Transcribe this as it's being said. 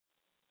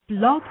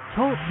Blog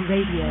Talk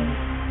Radio.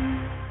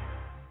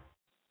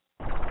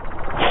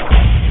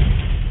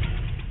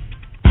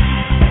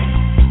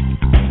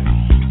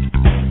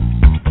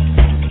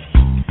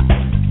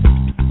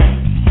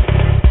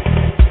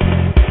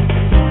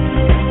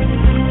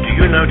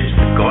 Notice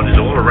that God is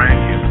all around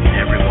you, in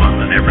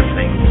everyone and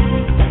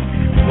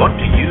everything. What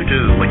do you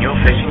do when you're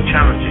facing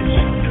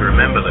challenges to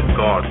remember that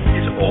God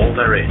is all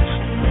there is?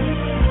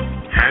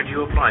 How do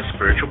you apply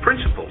spiritual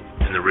principle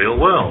in the real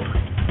world?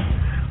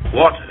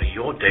 What are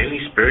your daily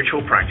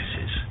spiritual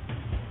practices?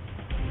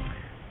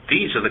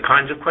 These are the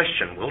kinds of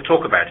questions we'll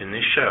talk about in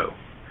this show.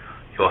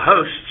 Your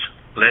hosts,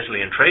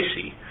 Lesley and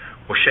Tracy,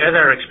 will share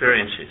their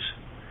experiences,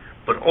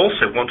 but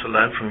also want to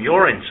learn from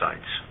your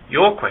insights,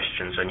 your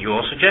questions, and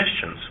your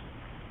suggestions.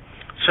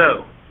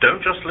 So,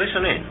 don't just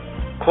listen in.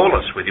 Call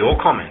us with your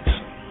comments.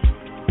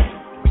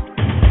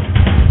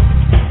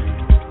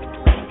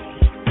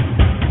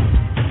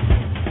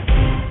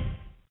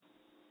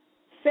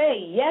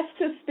 Say yes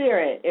to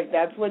Spirit. If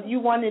that's what you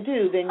want to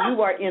do, then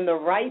you are in the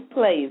right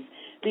place.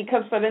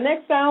 Because for the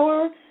next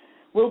hour,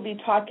 we'll be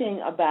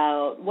talking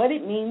about what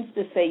it means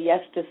to say yes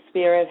to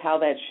Spirit, how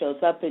that shows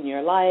up in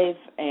your life,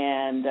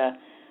 and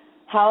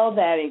how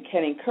that it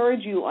can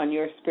encourage you on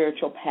your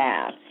spiritual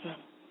path.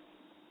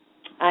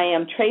 I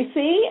am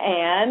Tracy,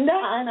 and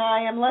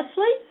I am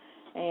Lesley.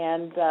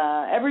 And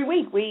every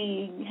week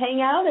we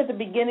hang out at the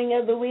beginning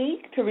of the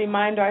week to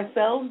remind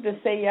ourselves to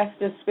say yes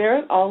to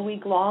Spirit all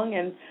week long,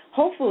 and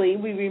hopefully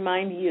we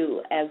remind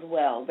you as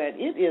well that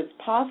it is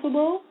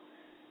possible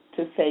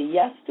to say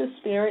yes to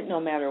Spirit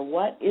no matter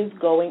what is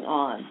going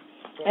on.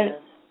 Yes.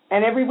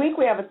 And every week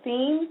we have a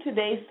theme.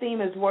 Today's theme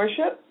is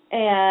worship,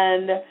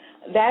 and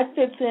that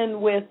fits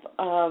in with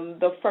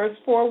the first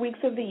 4 weeks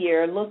of the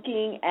year,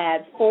 looking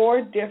at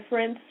 4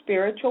 different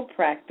spiritual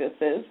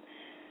practices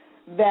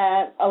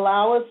that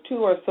allow us to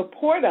or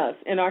support us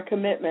in our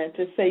commitment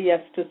to say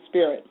yes to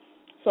Spirit.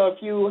 So if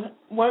you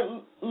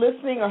weren't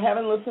listening or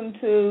haven't listened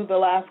to the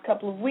last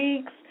couple of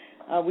weeks,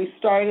 we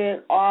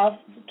started off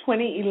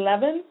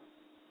 2011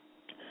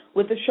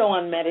 with a show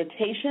on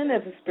meditation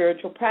as a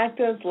spiritual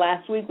practice.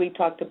 Last week we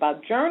talked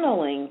about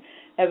journaling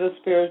as a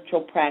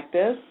spiritual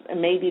practice, and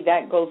maybe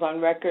that goes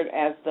on record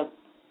as the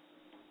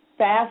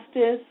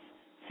fastest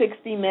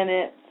 60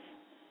 minutes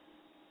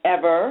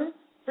ever.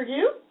 For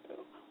you?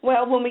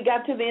 Well, when we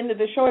got to the end of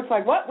the show, it's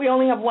like, what? We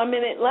only have 1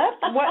 minute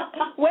left? What?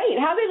 Wait,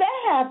 how did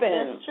that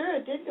happen? That's true,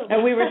 it did go.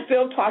 And we were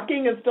still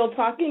talking and still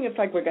talking. It's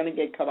like we're going to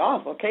get cut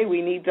off. Okay,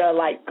 we need to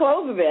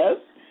close this.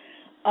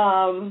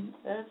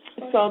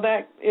 So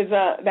that's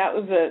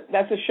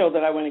a show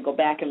that I want to go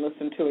back and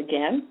listen to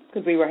again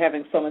because we were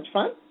having so much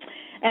fun.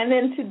 And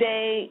then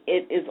today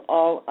it is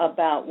all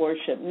about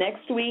worship.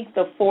 Next week,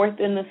 the 4th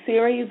in the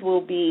series,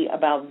 will be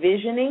about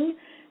visioning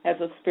as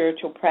a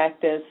spiritual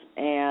practice,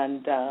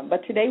 and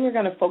but today we're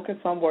going to focus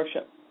on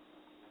worship.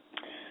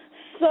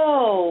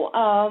 So,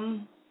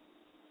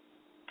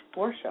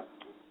 worship.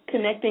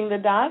 Connecting the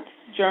dots,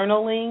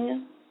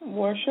 journaling,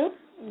 worship,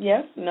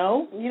 yes,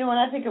 no? You know, when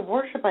I think of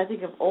worship, I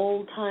think of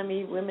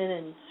old-timey women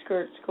in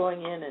skirts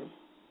going in and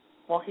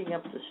walking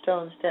up the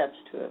stone steps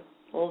to an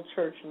old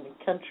church in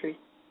the country.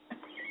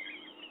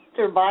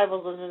 Their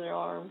Bibles under their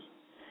arms.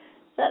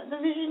 Is that the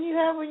vision you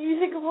have when you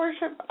think of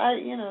worship?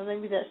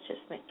 Maybe that's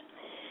just me.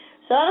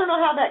 So I don't know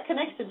how that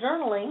connects to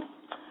journaling.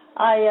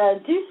 I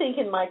do think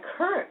in my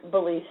current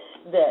beliefs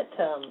that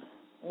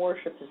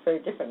worship is very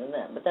different than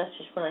that, but that's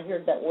just when I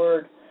heard that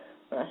word,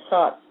 when I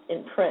saw it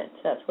in print,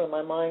 that's where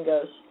my mind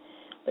goes.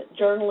 But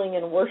journaling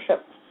and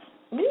worship,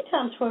 many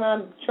times when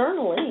I'm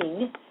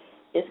journaling,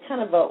 it's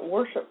kind of a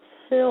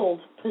worship-filled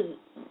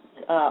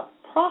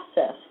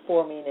process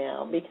for me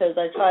now, because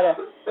I try to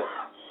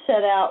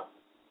set out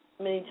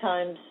many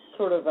times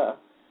sort of a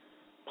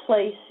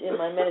place in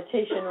my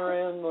meditation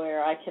room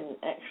where I can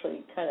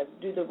actually kind of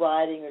do the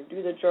writing or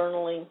do the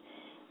journaling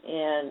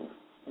and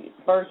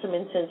burn some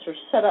incense or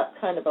set up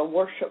kind of a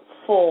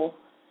worshipful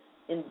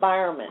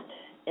environment.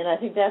 And I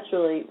think that's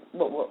really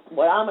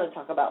what I'm going to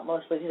talk about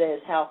mostly today,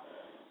 is how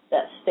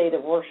that state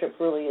of worship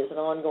really is an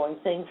ongoing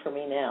thing for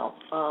me now.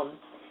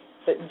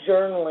 But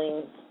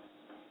journaling,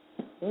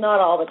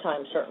 not all the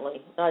time,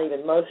 certainly, not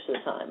even most of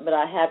the time, but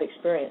I have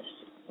experienced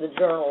the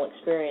journal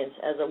experience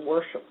as a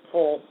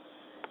worshipful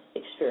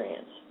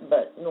experience.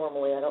 But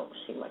normally I don't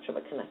see much of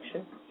a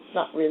connection.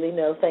 Not really,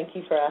 no. Thank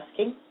you for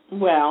asking.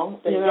 Well,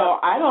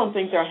 I don't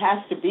think there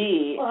has to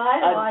be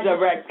a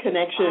direct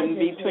connection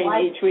between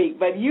each week,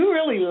 but you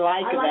really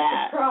like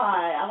that.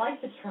 I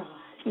like to try.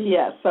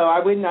 Yes, so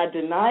I would not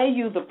deny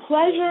you the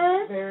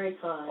pleasure Very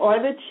kind. or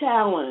the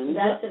challenge.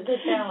 That's the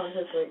challenge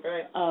this week,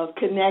 right? Of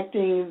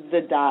connecting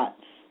the dots.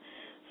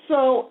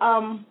 So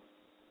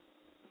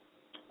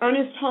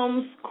Ernest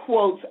Holmes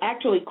quotes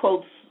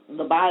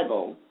the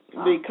Bible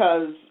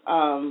because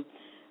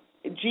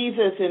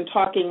Jesus, in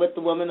talking with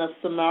the woman of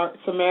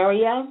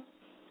Samaria,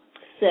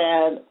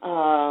 said,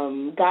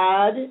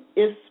 God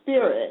is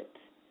spirit,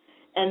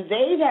 and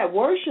they that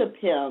worship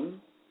him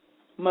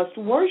must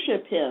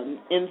worship him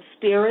in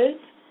spirit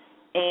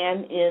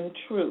and in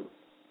truth.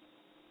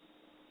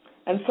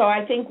 And so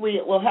I think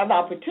we'll have the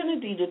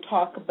opportunity to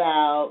talk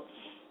about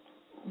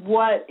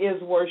what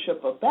is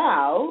worship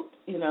about.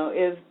 You know,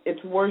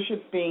 it's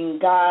worshiping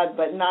God,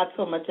 but not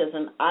so much as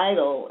an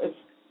idol,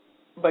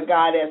 but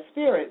God as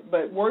spirit.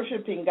 But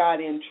worshiping God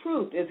in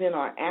truth is in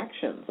our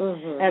actions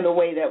and the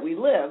way that we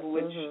live,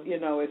 which, you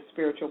know, is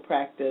spiritual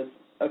practice,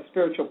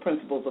 spiritual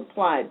principles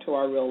applied to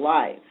our real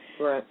life.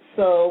 Right.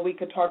 So we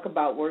could talk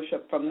about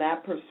worship from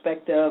that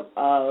perspective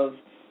of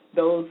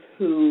those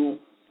who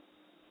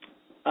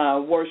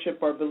worship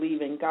or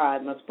believe in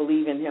God must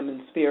believe in Him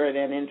in spirit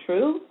and in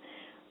truth.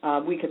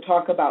 We could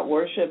talk about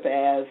worship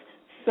as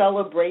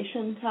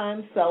celebration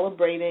time,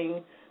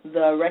 celebrating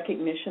the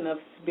recognition of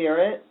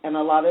spirit, and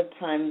a lot of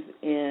times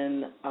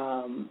in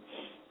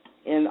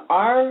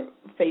our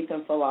faith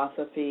and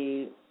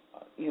philosophy,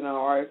 you know,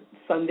 our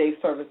Sunday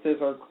services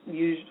are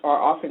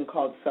often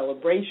called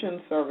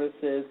celebration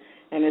services,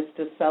 and it's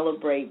to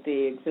celebrate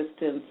the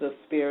existence of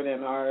spirit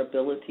and our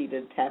ability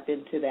to tap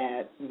into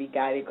that and be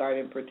guided,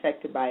 guarded, and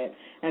protected by it,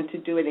 and to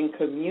do it in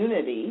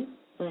community.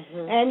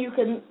 And you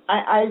can,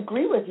 I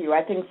agree with you.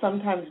 I think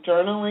sometimes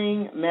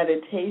journaling,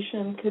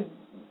 meditation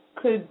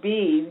could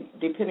be,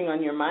 depending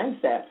on your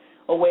mindset,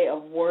 a way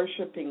of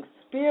worshiping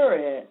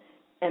spirit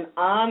and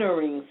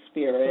honoring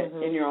spirit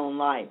in your own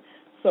life.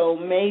 So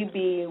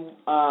maybe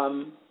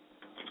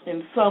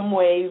in some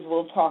ways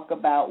we'll talk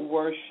about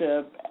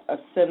worship, a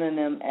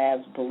synonym as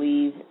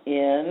believe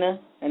in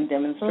and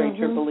demonstrate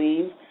your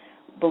beliefs.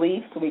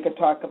 We could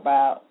talk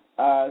about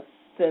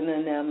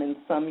synonym in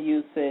some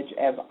usage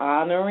as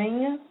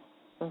honoring,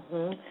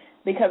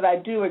 because I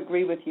do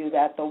agree with you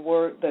that the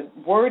word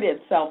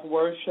itself,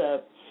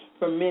 worship,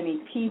 for many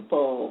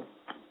people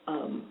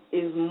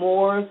is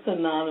more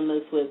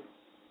synonymous with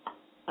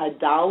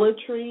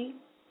idolatry,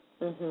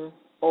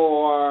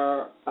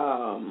 or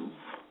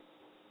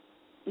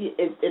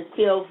it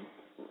feels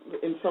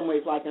in some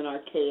ways like an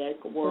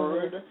archaic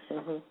word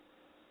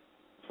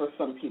for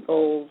some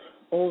people.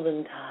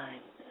 Olden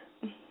times.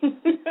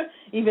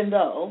 Even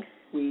though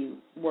we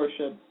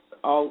worship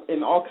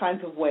in all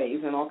kinds of ways,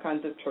 in all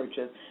kinds of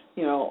churches,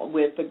 you know,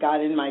 with the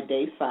God in My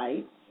Day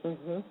site,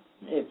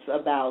 it's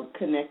about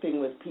connecting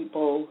with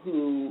people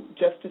who,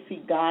 just to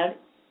see God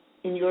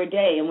in your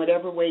day in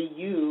whatever way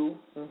you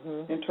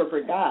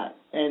interpret God.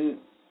 And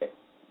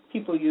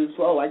people use,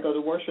 I go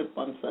to worship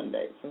on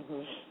Sundays.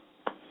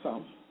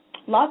 So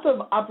lots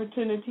of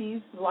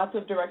opportunities, lots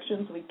of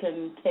directions we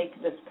can take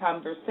this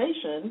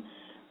conversation,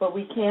 but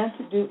we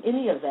can't do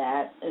any of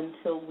that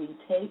until we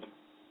take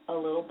a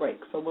little break.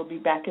 So we'll be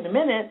back in a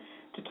minute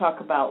to talk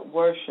about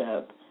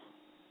worship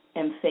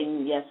and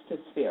saying yes to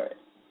spirit.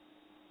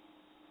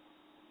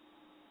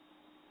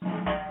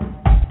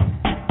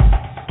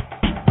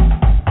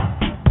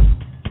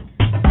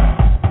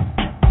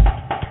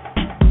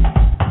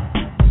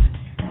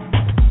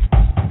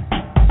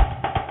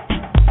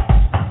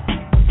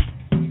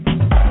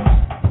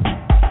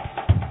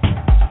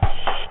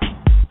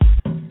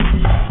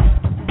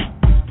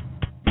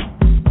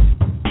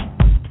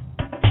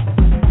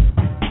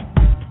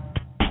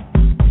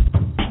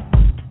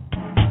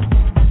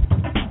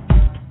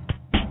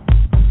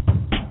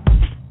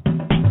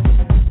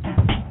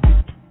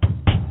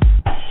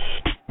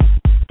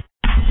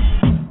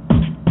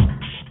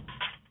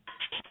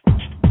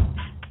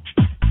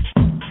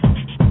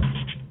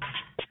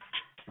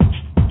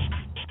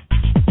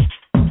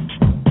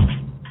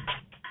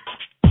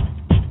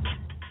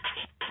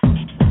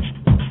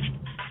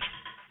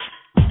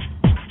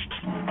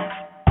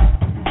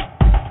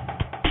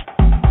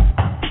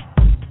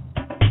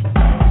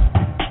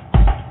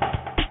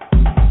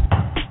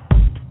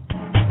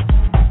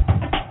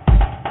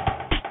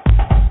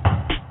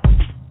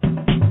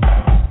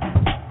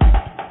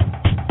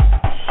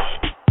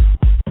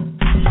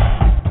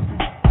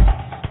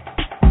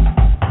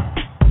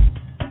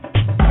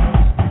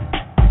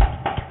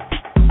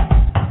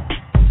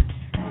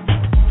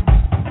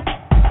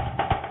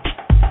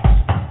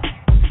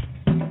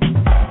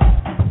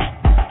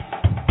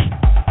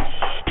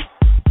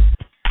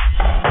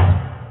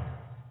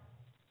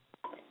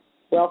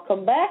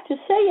 Welcome back to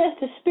Say Yes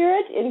to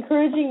Spirit,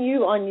 encouraging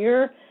you on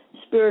your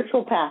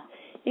spiritual path,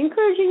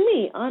 encouraging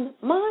me on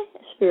my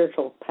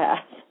spiritual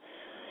path.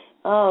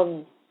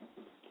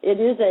 It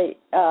is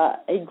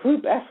a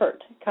group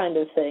effort kind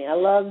of thing. I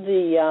love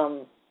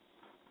the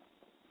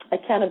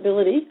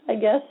accountability, I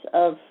guess,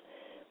 of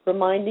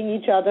reminding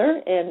each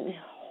other and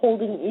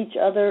holding each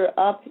other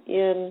up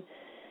in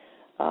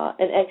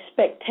an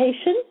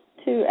expectation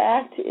to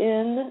act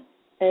in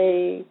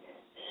a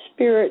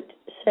spirit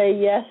say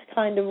yes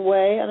kind of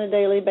way on a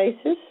daily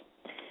basis.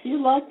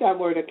 You like that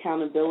word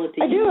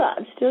accountability. I do.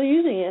 I'm still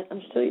using it. I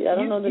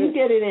don't know that you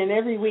get it in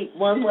every week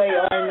one way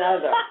or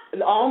another.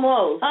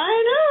 Almost. I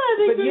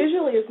know. But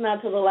usually it's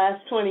not till the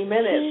last 20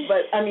 minutes.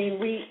 But, I mean,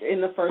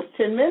 in the first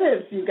 10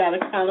 minutes, you got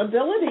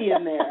accountability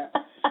in there.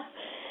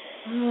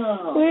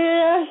 Oh.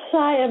 Yes,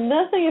 I am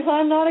nothing if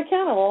I'm not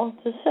accountable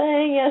to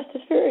saying yes to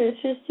Spirit.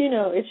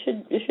 It's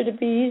just, should it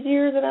be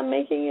easier that I'm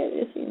making it?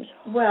 It seems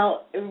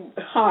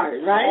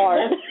hard, right? Hard.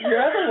 That's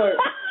your other word.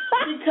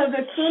 Because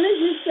as soon as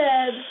you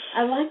said,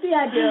 I like the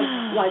idea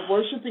of like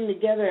worshiping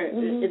together,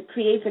 it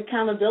creates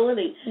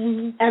accountability.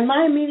 And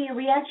my immediate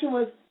reaction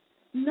was,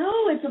 no,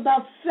 it's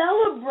about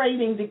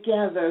celebrating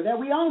together, that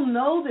we all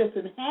know this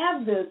and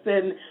have this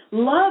and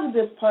love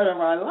this part of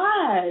our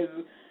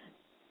lives.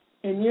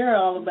 And you're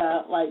all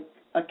about, like,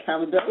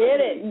 accountability. Get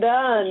it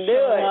done. Do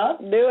Show it. up.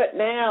 Do it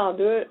now.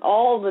 Do it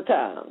all the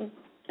time.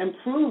 And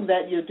prove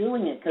that you're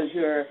doing it because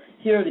you're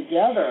here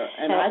together.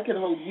 And I can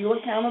hold you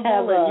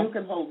accountable and you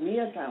can hold me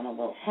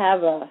accountable.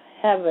 Have an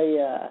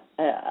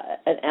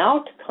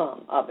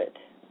outcome of it.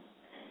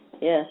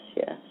 Yes,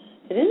 yes.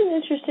 It is an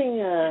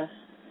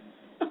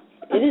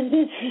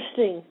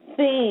interesting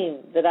theme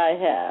that I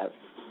have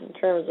in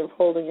terms of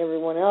holding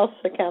everyone else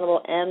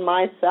accountable and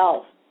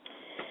myself.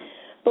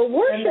 But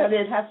worship, and that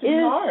it has to be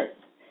hard.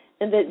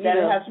 And that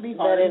it has to be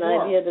hard. That an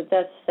idea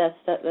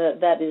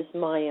that is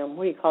my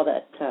what do you call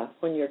that?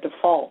 When you're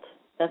default,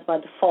 that's my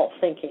default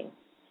thinking.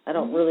 I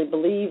don't really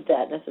believe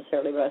that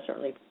necessarily, but I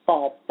certainly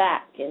fall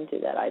back into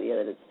that idea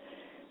that it's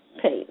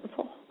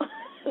painful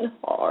and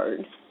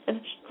hard and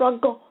a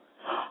struggle.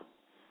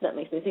 That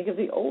makes me think of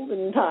the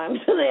olden times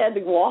when they had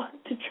to walk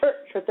to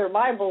church with their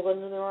Bibles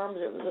under their arms.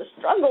 It was a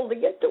struggle to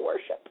get to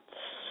worship.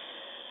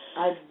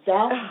 I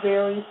doubt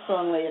very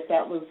strongly if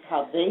that was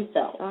how they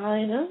felt.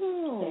 I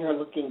know. They were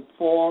looking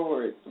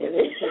forward with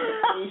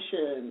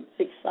anticipation,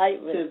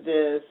 excitement to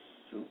this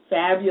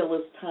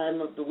fabulous time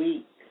of the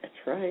week. That's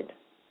right.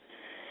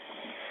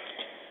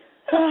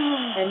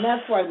 And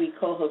that's why we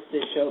co-host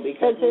this show,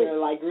 because we're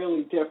like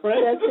really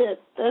different.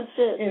 That's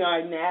it. In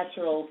our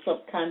natural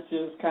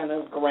subconscious kind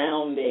of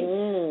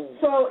grounding.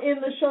 So in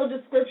the show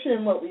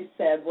description, what we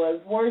said was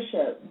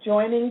worship,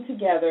 joining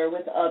together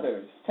with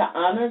others to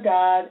honor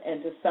God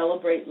and to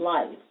celebrate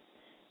life.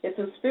 It's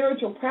a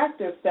spiritual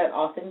practice that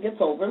often gets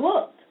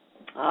overlooked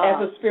as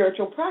a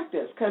spiritual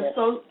practice. Because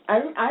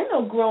I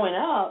know growing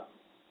up,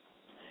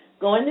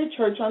 going to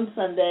church on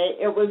Sunday,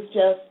 it was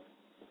just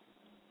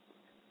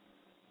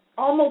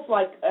almost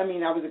like, I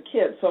was a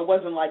kid, so it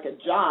wasn't like a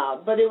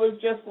job, but it was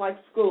just like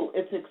school.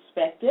 It's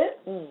expected.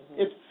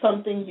 It's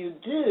something you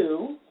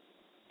do,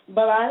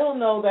 but I don't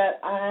know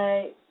that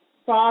I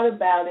thought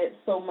about it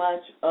so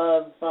much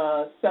of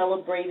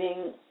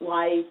celebrating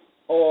life,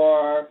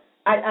 or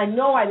I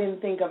know I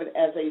didn't think of it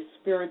as a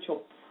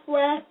spiritual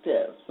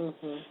practice.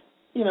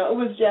 You know, it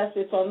was just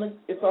it's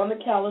on the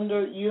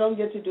calendar. You don't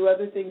get to do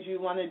other things you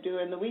want to do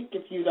in the week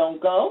if you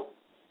don't go.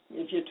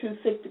 If you're too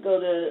sick to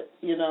go to,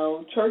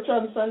 church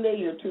on Sunday,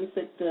 you're too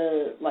sick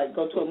to,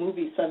 go to a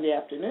movie Sunday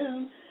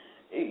afternoon,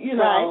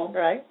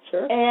 Right,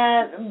 sure.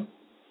 And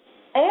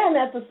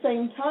at the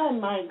same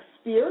time, my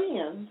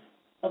experience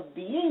of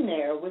being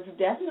there was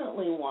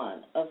definitely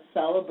one of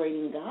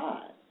celebrating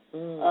God,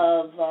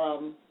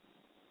 of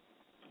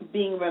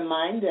being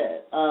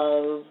reminded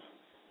of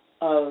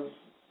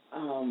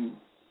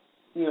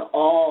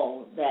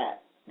all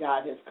that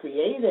God has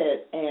created,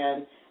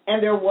 and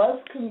there was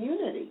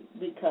community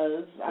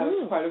because I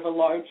was part of a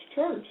large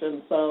church,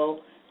 and so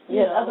you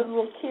had other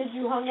little kids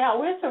you hung out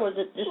with, or was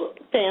it just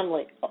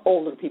family,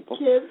 older people?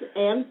 Kids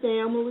and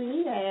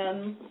family,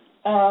 and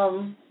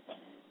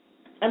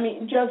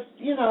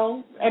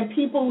and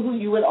people who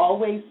you would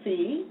always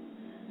see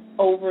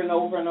over and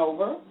over and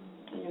over,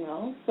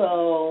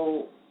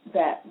 so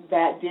that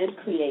did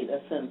create a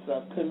sense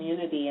of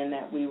community, and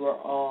that we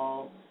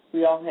all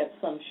had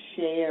some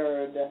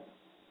shared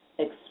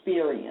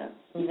experience,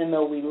 even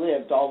though we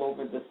lived all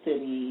over the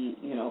city,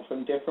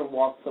 from different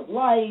walks of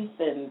life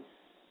and,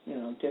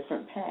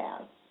 different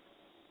paths.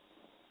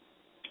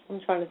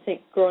 I'm trying to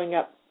think, growing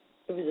up,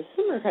 it was a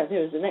similar kind of thing.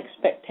 It was an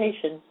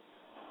expectation.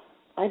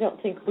 I don't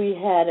think we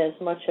had as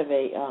much of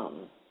a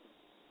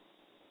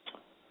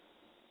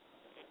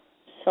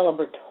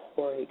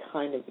celebratory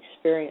kind of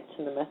experience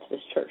in the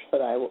Methodist church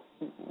that I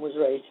was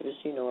raised. It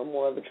was,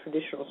 more of a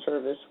traditional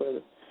service where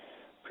the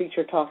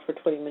preacher talked for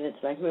 20 minutes,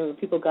 and I remember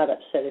people got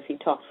upset if he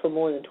talked for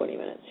more than 20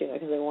 minutes,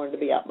 because they wanted to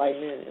be out by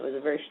noon. It was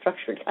a very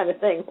structured kind of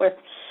thing where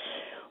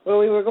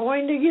we were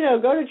going to,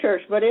 go to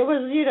church, but it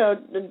was,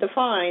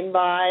 defined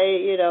by,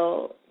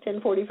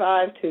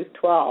 10:45 to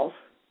 12,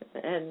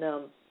 and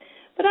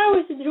but I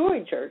always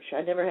enjoyed church.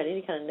 I never had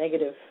any kind of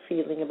negative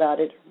feeling about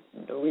it,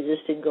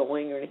 resisted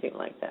going or anything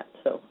like that.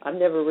 So I've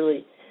never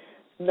really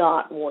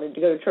not wanted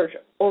to go to church.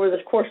 Over the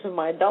course of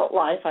my adult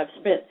life, I've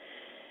spent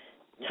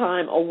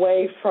time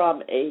away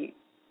from a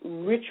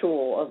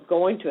ritual of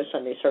going to a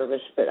Sunday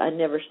service, but I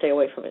never stay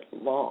away from it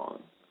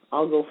long.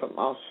 I'll go from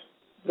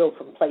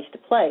place to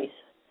place,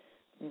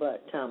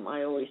 but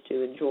I always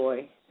do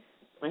enjoy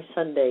my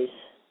Sundays.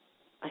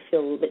 I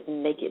feel a little bit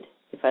naked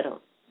if I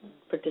don't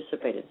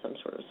participate in some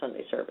sort of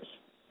Sunday service.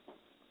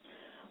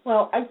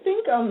 Well, I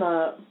think on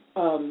the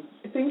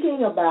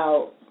thinking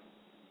about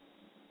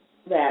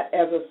that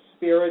as a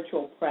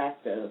spiritual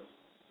practice,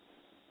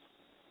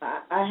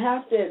 I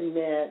have to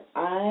admit,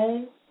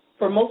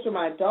 for most of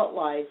my adult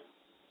life,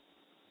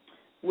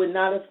 would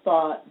not have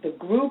thought the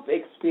group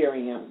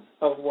experience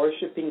of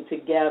worshiping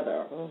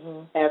together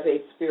as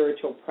a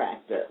spiritual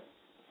practice.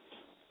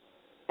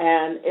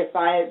 And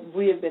if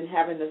we had been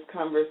having this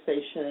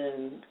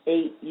conversation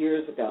 8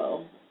 years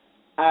ago,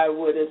 I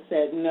would have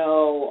said,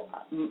 no,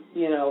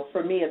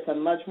 for me it's a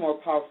much more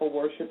powerful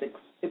worship.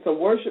 It's a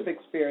worship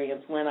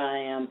experience when I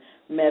am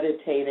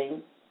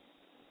meditating,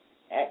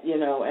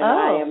 and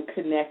I am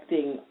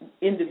connecting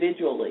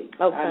individually.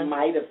 Okay. I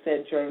might have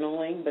said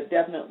journaling, but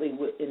definitely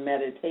in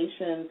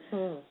meditation,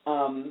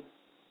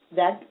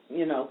 that,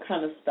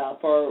 kind of stuff,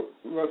 or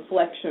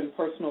reflection,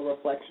 personal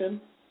reflection,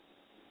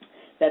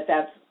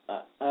 that's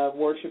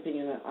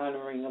worshiping and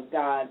honoring of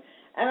God.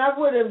 And I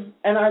would have,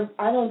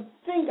 I don't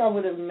think I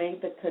would have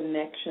made the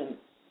connection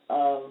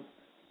of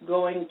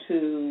going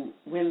to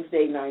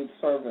Wednesday night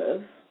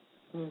service,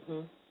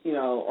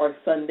 or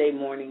Sunday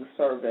morning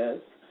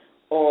service,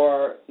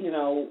 or,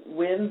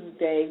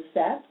 Wednesday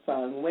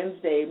satsang,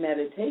 Wednesday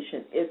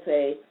meditation. It's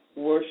a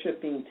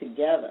worshiping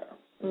together.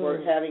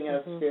 We're having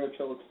a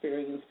spiritual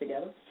experience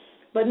together.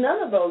 But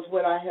none of those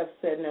would I have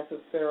said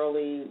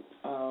necessarily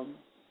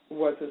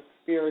was a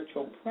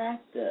spiritual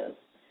practice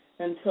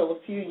until a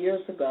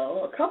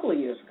couple of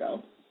years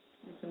ago.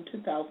 It was in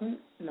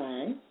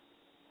 2009.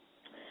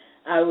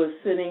 I was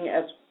sitting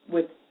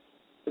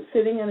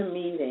in a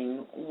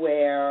meeting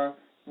where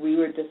we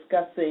were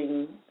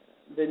discussing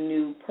the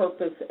new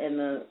purpose and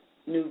the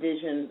new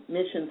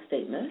mission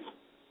statement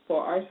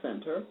for our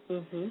center.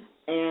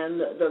 And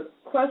the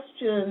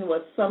question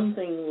was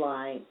something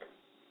like,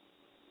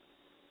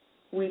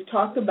 we've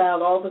talked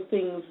about all the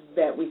things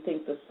that we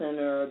think the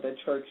center, the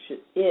church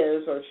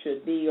is or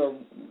should be, or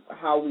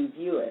how we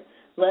view it.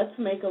 Let's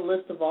make a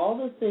list of all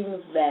the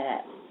things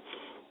that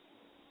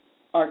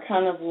are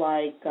kind of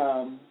like,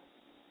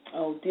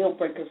 deal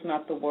breaker's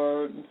not the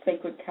word,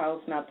 sacred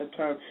cow's not the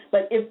term.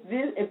 But if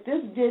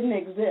this didn't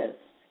exist,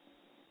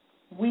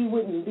 we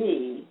wouldn't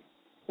be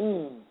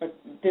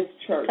this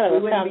church. Kind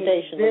of a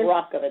foundation, the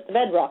rock of it, the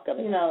bedrock of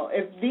it.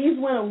 If these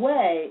went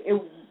away, it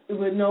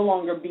would no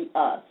longer be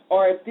us.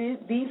 Or if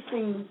these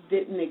things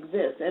didn't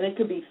exist, and it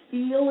could be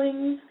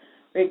feelings,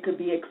 or it could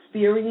be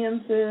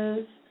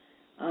experiences.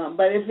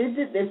 But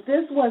if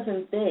this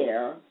wasn't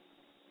there,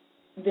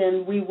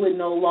 then we would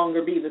no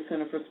longer be the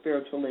Center for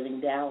Spiritual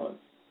Living Dallas.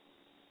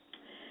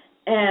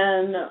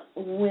 And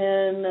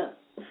when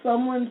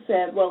someone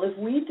said, well, if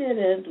we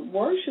didn't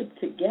worship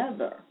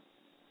together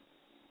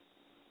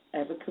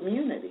as a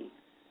community,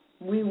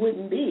 we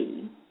wouldn't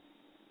be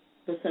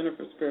the Center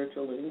for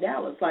Spiritual Living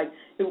Dallas.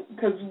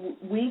 Because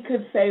we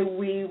could say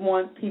we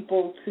want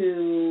people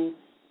to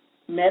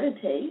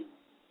meditate,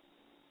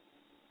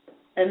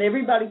 and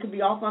everybody could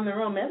be off on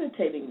their own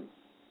meditating.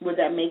 Would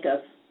that make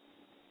us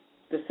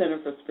the Center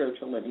for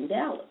Spiritual Living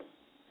Dallas?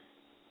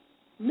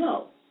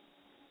 No.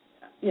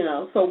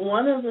 So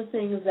one of the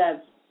things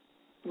that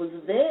was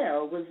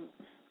there was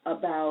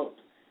about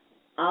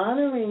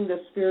honoring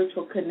the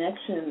spiritual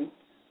connection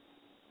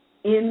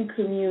in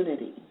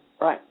community.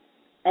 Right.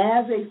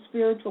 As a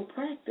spiritual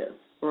practice.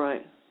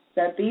 Right.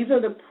 That these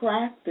are the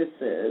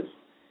practices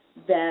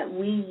that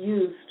we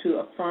use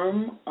to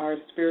affirm our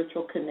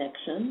spiritual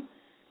connection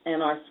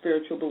and our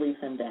spiritual beliefs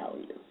and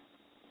values.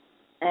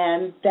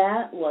 And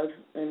that was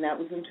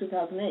in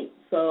 2008.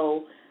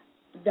 So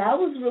that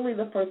was really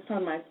the first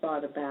time I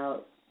thought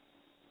about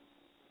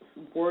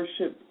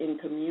worship in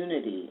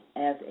community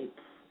as a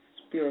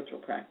spiritual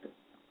practice.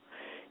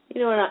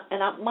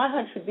 My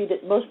hunch would be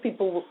that most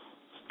people,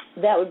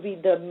 that would be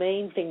the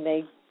main thing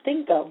they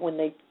think of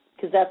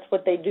because that's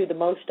what they do the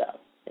most of,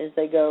 is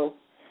they go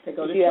to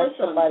church. You ask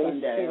somebody, on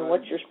Sunday,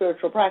 what's your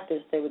spiritual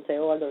practice? They would say, I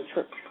go to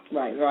church.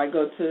 Right, or I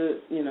go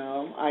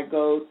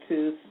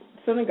to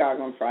synagogue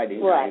on Friday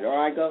night, or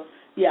I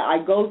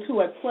go to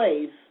a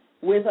place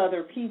with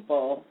other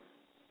people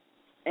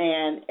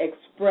and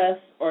express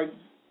or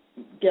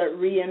get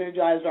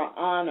re-energized or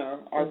honor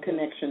our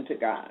connection to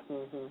God.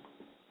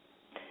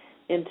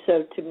 And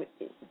so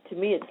to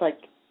me, it's like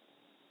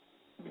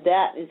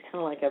that is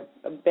kind of like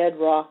a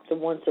bedrock, the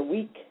once a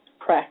week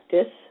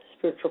practice,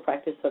 spiritual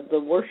practice of the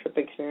worship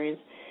experience.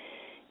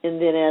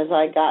 And then as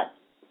I got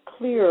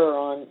clearer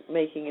on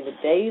making it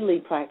a daily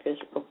practice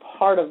or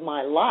part of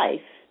my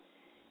life,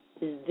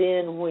 is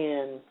then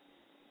when,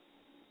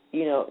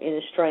 in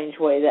a strange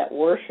way, that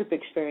worship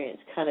experience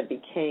kind of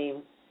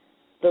became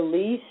the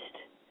least,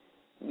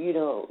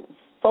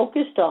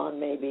 focused on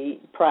maybe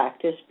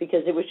practice,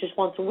 because it was just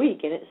once a week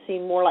and it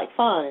seemed more like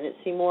fun, and it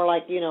seemed more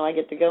like, I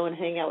get to go and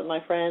hang out with my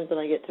friends and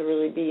I get to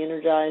really be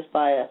energized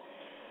by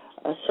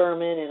a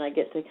sermon and I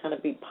get to kind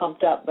of be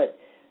pumped up. But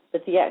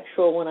the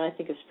actual, when I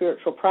think of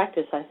spiritual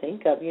practice, I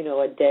think of,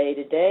 a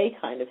day-to-day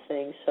kind of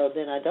thing. So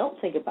then I don't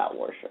think about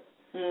worship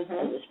as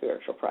a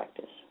spiritual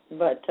practice.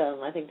 But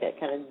I think that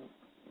kind of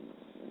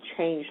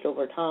changed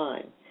over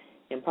time.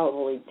 And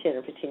probably 10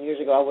 or 15 years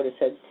ago I would have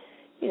said,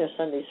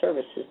 Sunday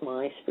service is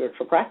my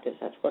spiritual practice.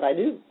 That's what I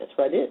do. That's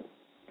what I did.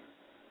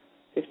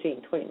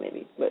 15, 20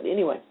 maybe. But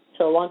anyway,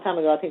 so a long time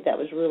ago, I think that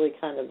was really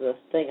kind of the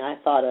thing I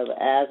thought of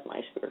as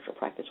my spiritual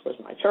practice was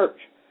my church.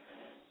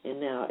 And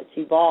now it's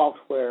evolved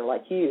where,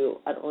 like you,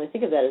 I don't really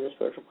think of that as a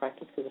spiritual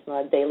practice because it's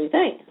not a daily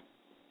thing.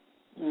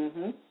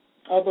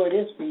 Although it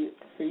is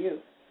for you.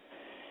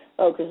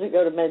 Oh, because we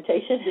go to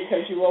meditation?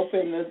 Because you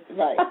open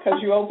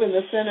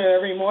the center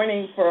every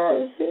morning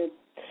for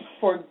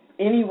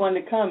anyone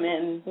to come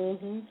in,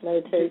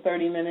 meditate.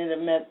 30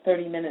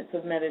 minutes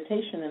of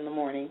meditation in the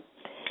morning.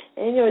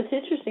 And it's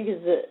interesting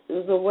because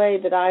the way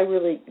that I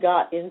really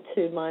got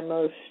into my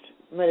most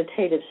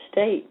meditative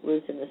state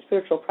was in the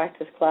spiritual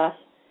practice class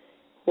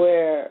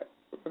where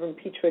Reverend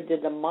Petra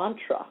did the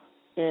mantra,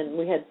 and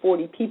we had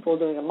 40 people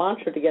doing a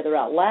mantra together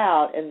out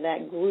loud, and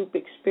that group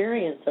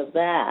experience of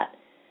that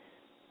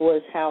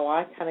was how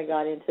I kind of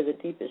got into the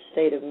deepest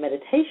state of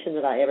meditation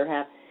that I ever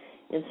have.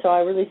 And so I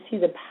really see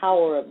the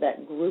power of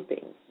that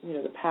grouping,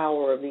 the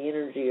power of the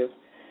energy of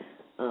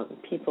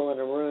people in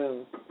a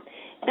room.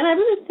 And I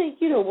really think,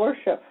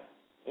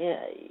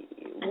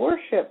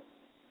 worship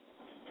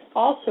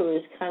also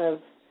is kind of,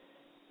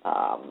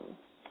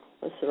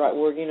 what's the right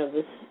word,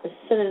 this a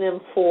synonym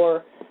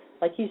for,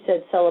 like you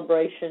said,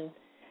 celebration,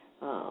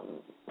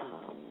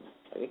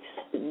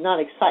 not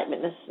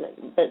excitement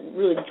necessarily, but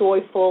really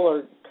joyful,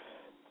 or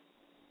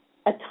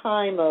a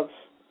time of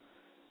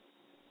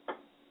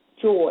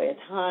joy, a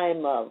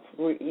time of,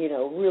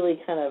 really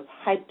kind of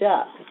hyped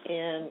up.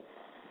 And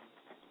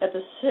at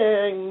the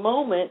same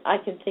moment, I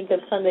can think of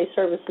Sunday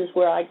services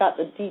where I got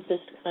the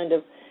deepest kind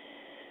of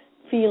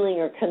feeling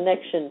or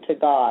connection to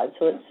God.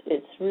 So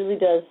it really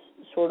does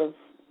sort of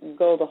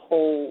go the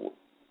whole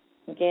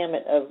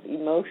gamut of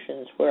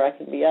emotions where I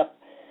can be up,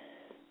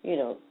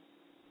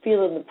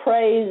 feeling the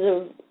praise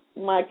of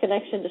my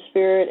connection to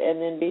Spirit,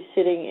 and then be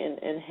sitting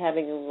and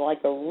having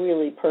like a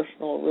really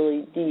personal,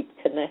 really deep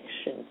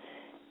connection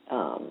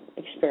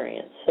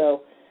experience.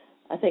 So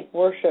I think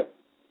worship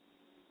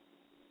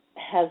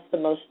has the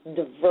most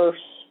diverse,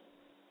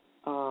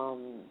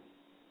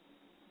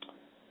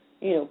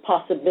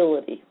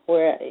 possibility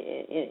where,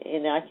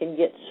 and I can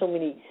get so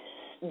many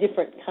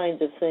different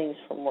kinds of things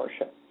from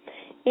worship.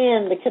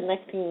 And the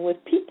connecting with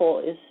people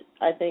is,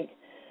 I think,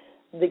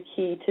 the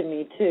key to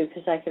me too,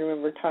 because I can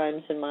remember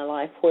times in my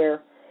life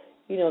where,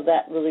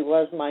 that really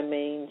was my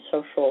main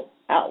social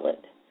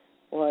outlet,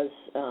 was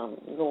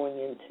going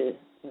into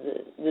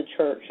the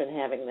church and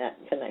having that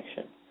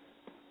connection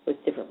with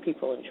different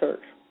people in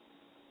church.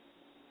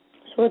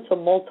 So it's a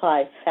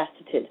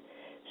multifaceted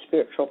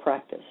spiritual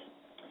practice.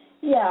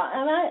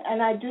 Yeah,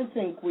 and I do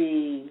think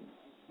we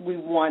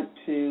want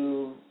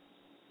to.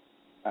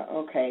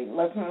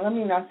 Let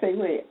me not say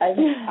wait.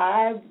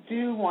 I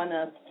do want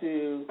us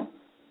to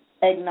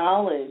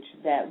acknowledge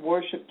that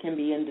worship can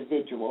be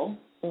individual.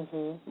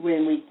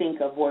 When we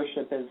think of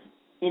worship as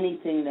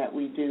anything that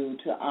we do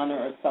to honor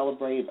or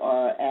celebrate,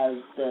 or as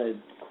the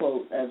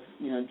quote, as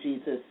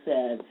Jesus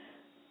said,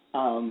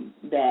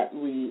 that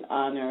we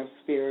honor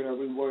Spirit, or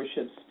we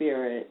worship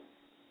Spirit.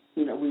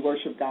 We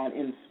worship God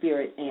in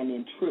spirit and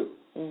in truth.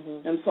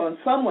 And so in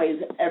some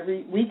ways,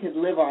 we could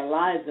live our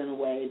lives in a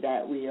way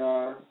that we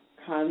are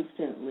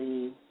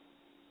constantly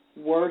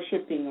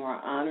worshiping or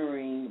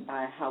honoring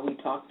by how we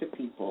talk to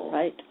people.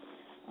 Right.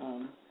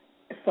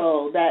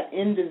 So that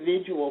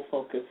individual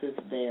focus is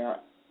there.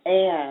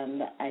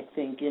 And I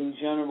think in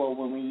general,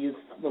 when we use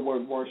the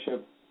word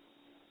worship,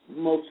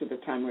 most of the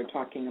time we're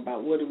talking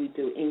about what do we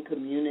do in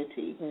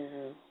community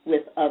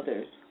with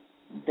others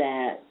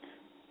that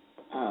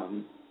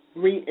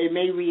it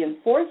may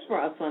reinforce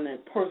for us on a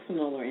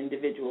personal or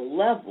individual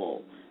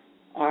level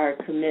our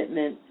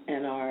commitment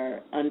and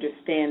our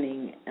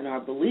understanding and our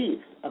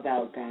beliefs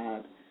about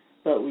God,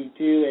 but we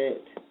do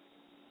it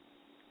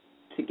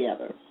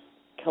together.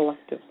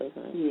 Collectively.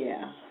 Right?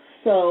 Yeah.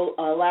 So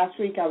last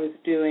week I was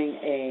doing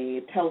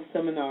a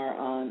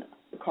teleseminar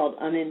called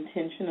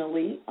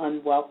Unintentionally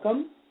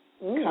Unwelcome,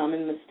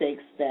 common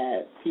mistakes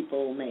that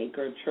people make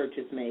or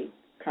churches make,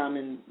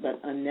 common but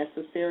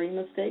unnecessary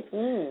mistakes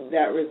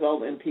that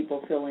result in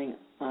people feeling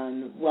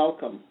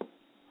unwelcome.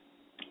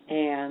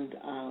 And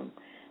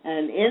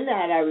in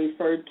that I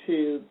referred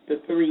to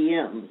the 3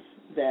 M's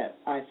that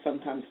I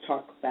sometimes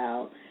talk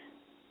about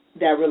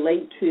that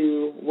relate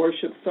to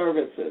worship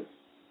services.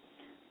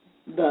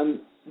 The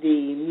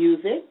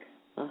music,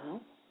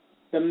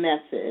 the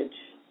message,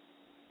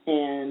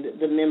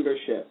 and the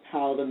membership,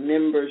 how the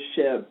members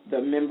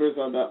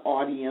of the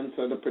audience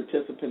or the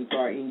participants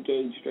are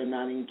engaged or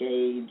not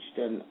engaged,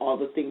 and all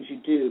the things you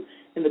do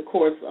in the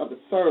course of a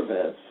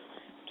service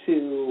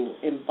to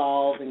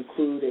involve,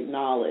 include,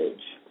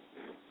 acknowledge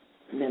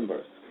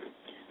members.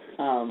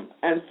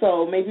 And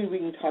so maybe we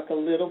can talk a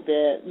little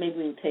bit, maybe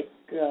we can take,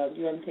 do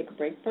you want to take a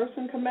break first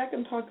and come back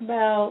and talk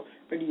about,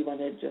 or do you want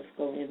to just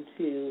go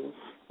into,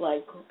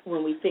 like,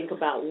 when we think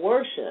about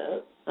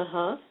worship,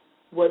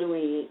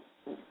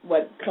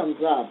 what comes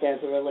up as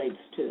it relates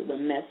to the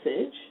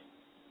message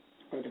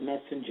or the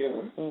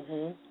messenger,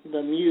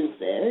 the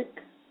music,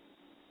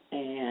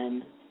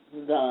 and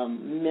the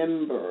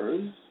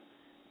members,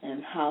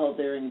 and how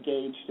they're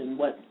engaged, and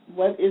what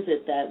is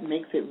it that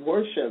makes it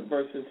worship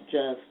versus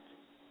just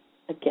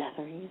a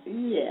gathering?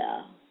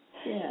 Yeah.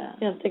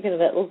 I'm thinking of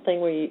that little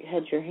thing where you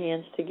had your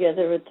hands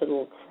together with the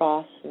little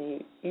cross,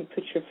 and you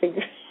put your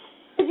fingers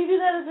Did you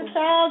do that as a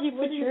child? You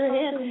put your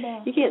hand.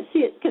 You can't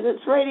see it because it's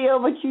radio,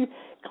 but you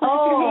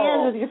clasp your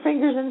hands with your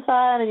fingers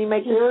inside, and you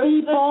make the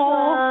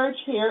steeple.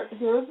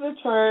 Here's the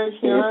church.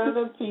 Here are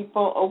the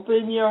people.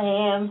 Open your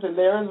hands, and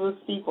there is the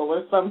steeple,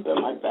 or something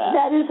like that.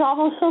 That is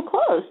almost so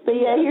close. But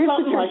here's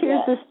the church. Like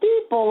here's the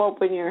steeple.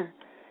 Open your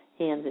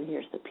hands, and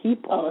here's the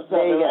people. Oh,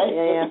 there you go. Right?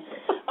 Yeah.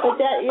 But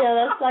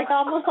that's like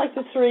almost like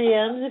the 3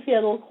 M's. If you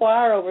had a little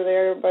choir over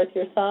there with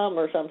your thumb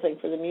or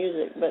something for the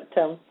music. But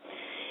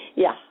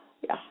yeah.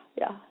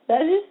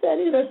 That is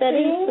the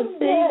thing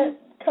that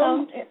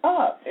comes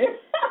up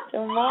to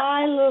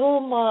my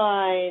little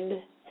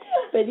mind.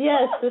 But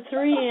yes, the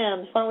 3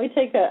 M's. Why don't we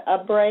take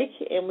a break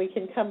and we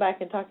can come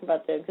back and talk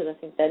about them, because I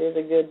think that is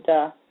a good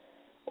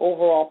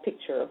overall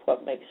picture of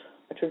what makes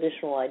a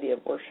traditional idea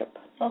of worship.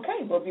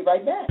 Okay, we'll be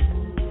right back.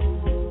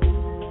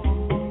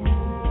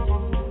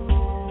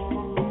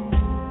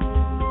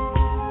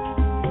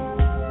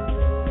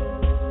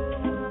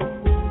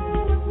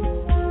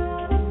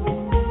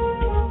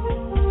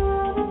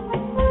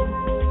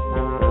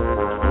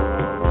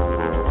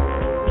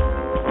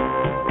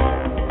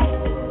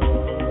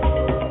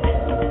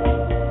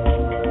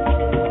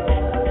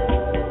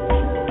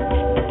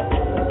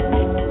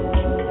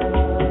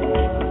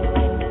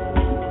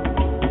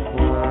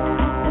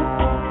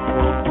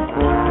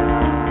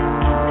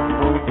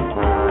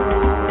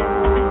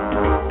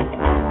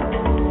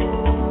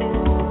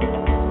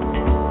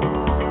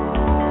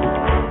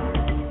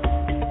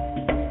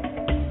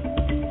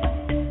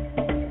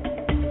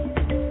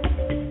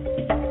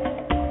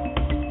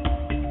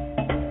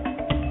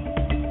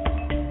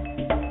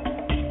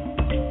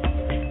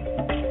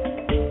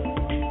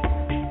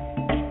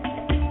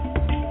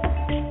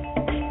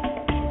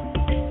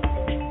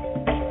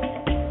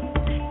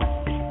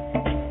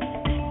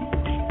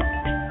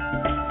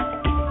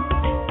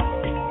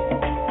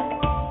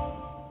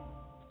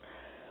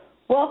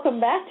 Welcome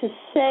back to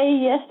Say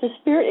Yes to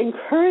Spirit,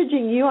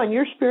 encouraging you on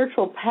your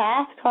spiritual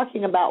path,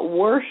 talking about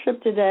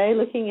worship today,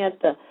 looking at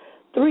the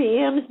 3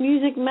 M's,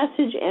 music,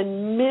 message,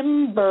 and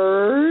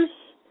members.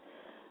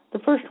 The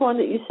first one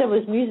that you said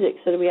was music,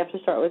 so do we have to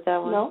start with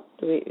that one? No.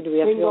 Do we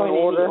have to go in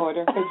order?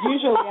 Because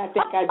usually I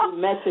think I do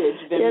message,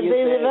 then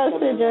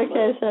music.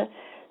 Okay. So,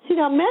 see,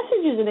 now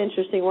message is an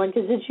interesting one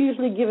because it's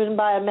usually given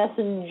by a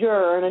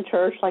messenger in a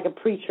church, like a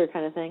preacher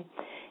kind of thing.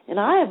 And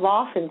I have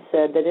often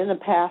said that in a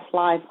past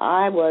life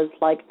I was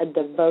like a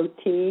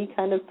devotee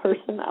kind of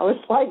person. I was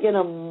like in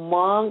a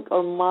monk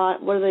or what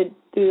do they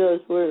do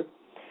those where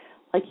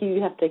like you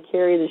have to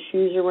carry the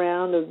shoes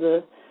around of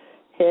the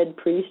head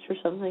priest or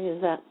something? Is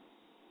that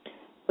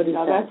what is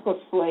that? No, that's for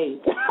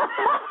slaves.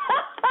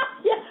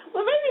 Yeah,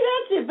 well maybe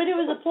that's it, but it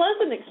was a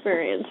pleasant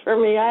experience for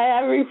me. I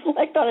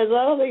reflect on it, so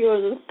I don't think it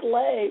was a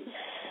slave.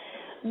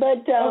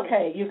 But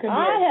okay, you can be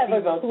I have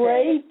a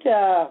great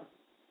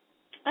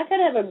I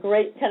kind of have a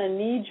great kind of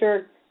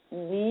knee-jerk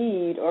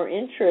need or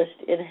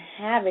interest in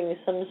having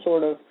some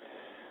sort of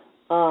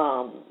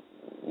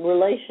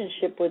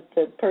relationship with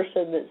the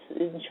person that's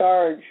in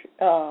charge,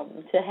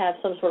 to have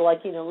some sort of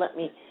like, let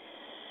me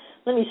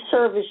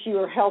service you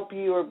or help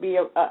you or be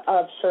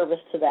of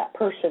service to that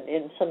person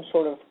in some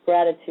sort of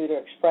gratitude or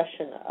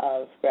expression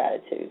of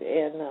gratitude.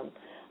 And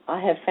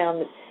I have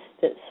found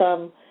that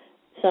some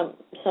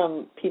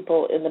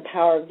people in the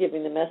power of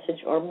giving the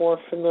message are more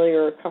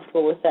familiar or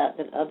comfortable with that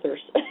than others.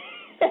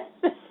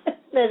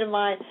 Then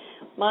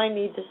my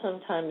need to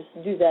sometimes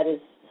do that is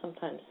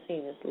sometimes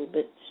seen as a little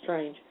bit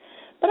strange.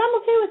 But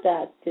I'm okay with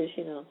that because,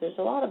 there's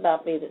a lot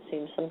about me that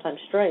seems sometimes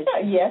strange.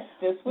 Yes,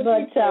 this would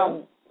be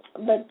true.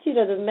 But,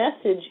 the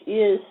message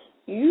is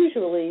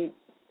usually,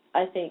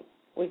 normally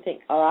we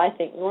think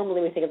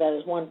of that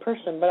as one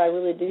person, but I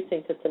really do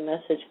think that the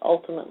message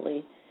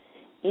ultimately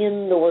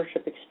in the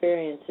worship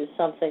experience is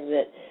something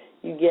that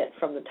you get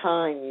from the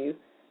time you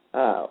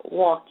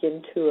walk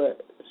into a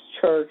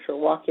church or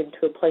walk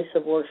into a place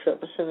of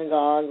worship, a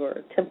synagogue or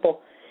a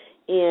temple,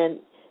 and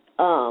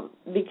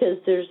because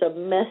there's a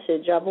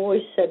message. I've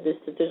always said this,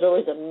 that there's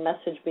always a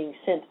message being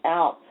sent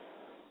out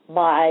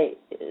by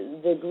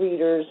the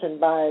greeters and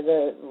by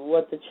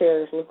what the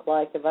chairs look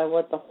like and by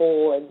what the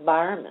whole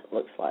environment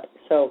looks like.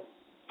 So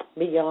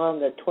beyond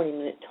the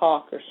 20-minute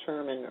talk or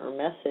sermon or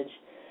message,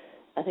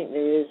 I think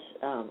there is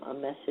a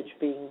message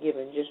being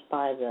given just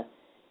by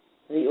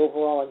the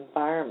overall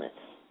environment.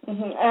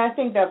 Mm-hmm. And I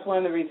think that's one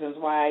of the reasons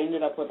why I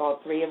ended up with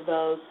all 3 of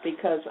those,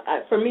 because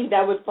for me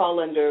that would fall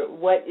under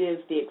what is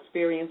the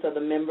experience of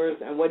the members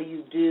and what do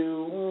you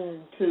do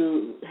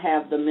to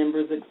have the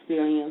members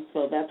experience.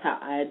 So that's how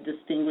I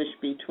distinguish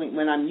between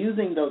when I'm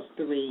using those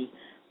 3,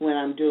 when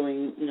I'm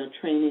doing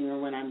training or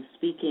when I'm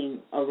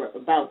speaking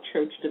about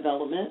church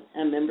development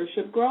and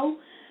membership growth.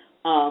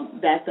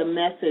 That the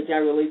message, I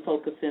really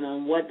focus in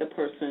on what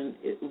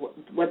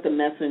the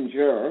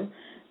messenger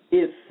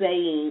is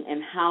saying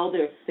and how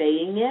they're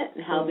saying it,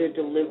 and how they're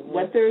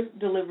what they're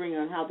delivering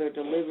and how they're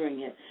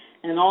delivering it,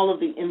 and all of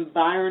the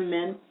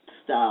environment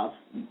stuff.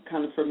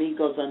 Kind of for me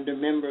goes under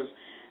members,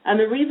 and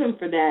the reason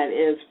for that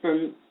is,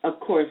 of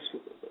course,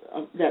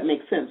 that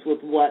makes sense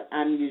with what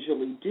I'm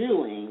usually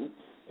doing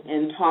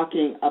and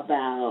talking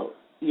about,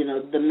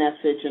 the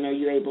message, and are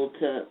you able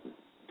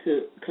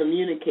to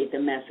communicate the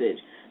message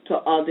to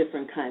all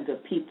different kinds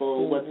of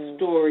people? What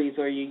stories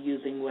are you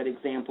using? What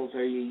examples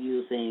are you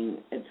using,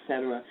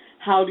 etc.?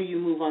 How do you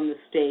move on the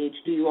stage?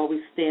 Do you always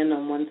stand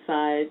on one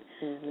side?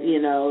 Are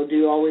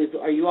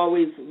you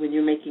always, when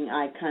you're making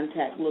eye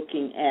contact,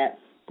 looking at,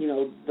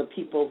 the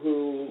people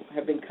who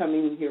have been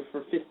coming here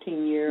for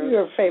 15 years?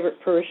 Your favorite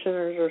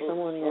parishioners or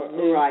someone you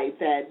knew. Right,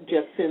 that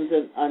just sends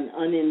an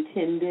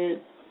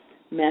unintended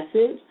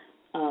message.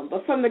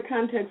 But from the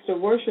context of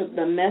worship,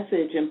 the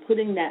message and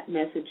putting that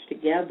message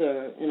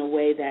together in a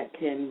way that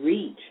can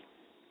reach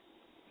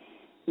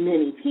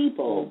many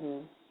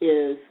people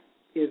is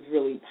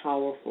really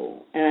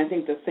powerful. And I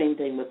think the same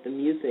thing with the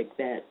music,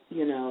 that,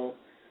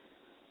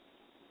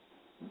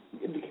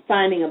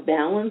 finding a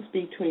balance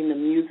between the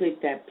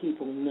music that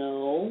people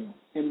know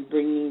and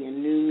bringing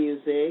in new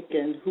music,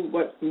 and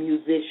what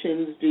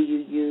musicians do you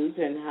use,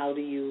 and how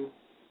do you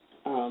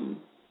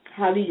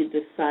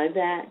decide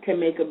that, can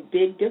make a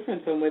big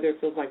difference on whether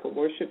it feels like a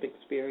worship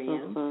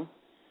experience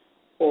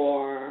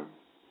or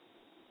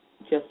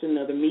just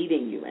another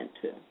meeting you went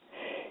to.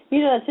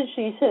 That's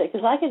interesting you said it,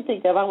 because I can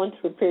think of, I went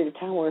through a period of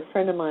time where a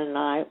friend of mine and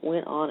I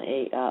went on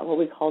a what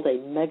we called a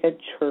mega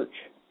church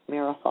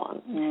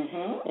marathon.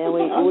 And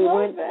we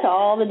went to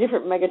all the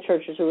different mega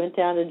churches. We went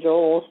down to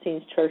Joel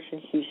Osteen's church in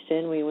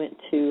Houston. We went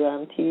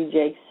to T.D.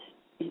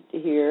 Jakes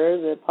here,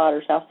 the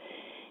Potter's House.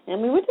 And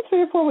we went to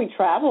 3 or 4. We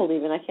traveled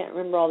even. I can't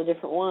remember all the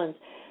different ones.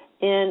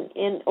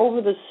 And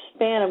over the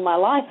span of my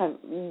life, I've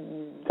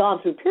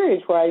gone through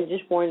periods where I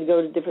just wanted to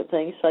go to different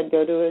things. So I'd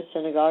go to a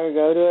synagogue or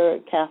go to a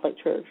Catholic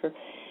church.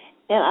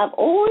 And I've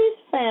always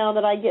found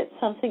that I get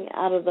something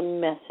out of the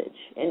message.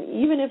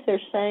 And even if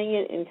they're saying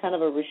it in kind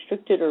of a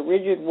restricted or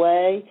rigid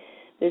way,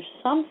 there's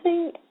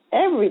something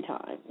every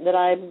time that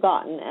I've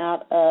gotten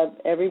out of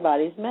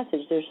everybody's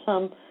message. There's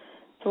some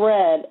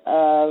thread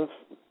of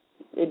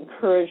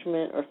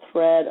encouragement or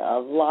thread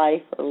of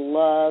life or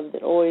love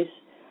that always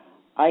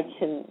I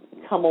can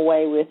come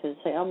away with and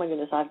say, oh my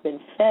goodness, I've been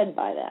fed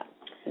by that.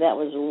 That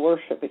was a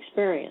worship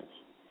experience.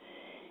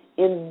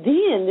 And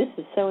then, this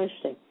is so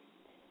interesting,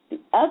 the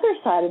other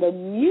side of the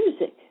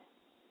music,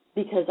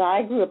 because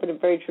I grew up in a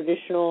very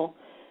traditional,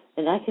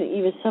 and I can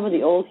even, some of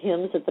the old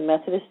hymns that the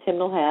Methodist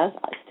hymnal has,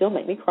 still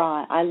make me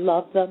cry. I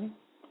love them.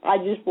 I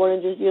just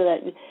want to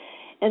that.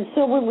 And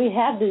so when we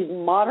have these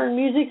modern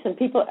musics and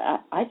people,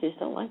 I just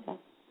don't like that.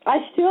 I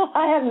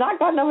have not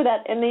gotten over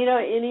that. And,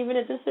 and even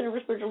at the Center for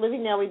Spiritual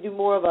Living now, we do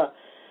more of a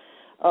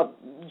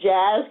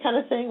jazz kind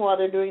of thing while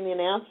they're doing the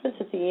announcements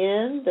at the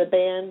end. The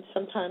band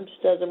sometimes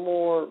does a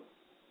more,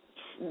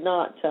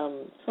 not...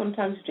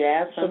 sometimes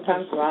jazz,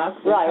 sometimes rock,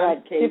 sometimes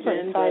right. Cajun,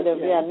 different kind of,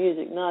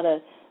 music, not a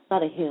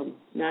hymn.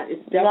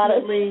 It's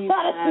definitely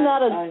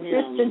not a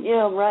Christian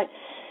hymn, right?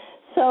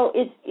 So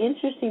it's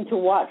interesting to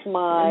watch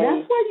my...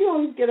 And that's why you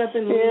always get up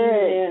and lean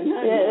in.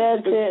 Yeah,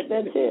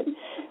 that's it.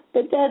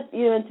 But that,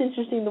 it's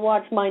interesting to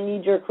watch my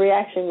knee-jerk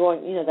reaction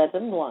going, that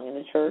doesn't belong in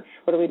the church.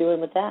 What are we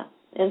doing with that?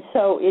 And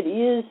so it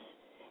is,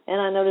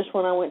 and I noticed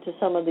when I went to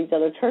some of these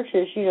other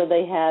churches,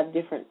 they have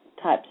different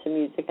types of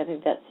music. I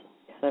think that's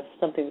kind of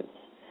something that's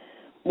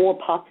more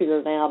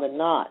popular now than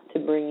not, to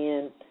bring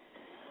in,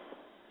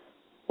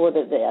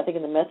 I think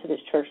in the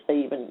Methodist Church they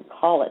even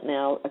call it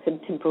now a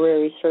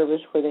contemporary service,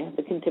 where they have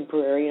the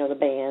contemporary, the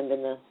band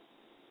and the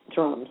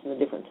drums and the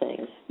different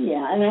things.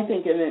 Yeah, and I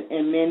think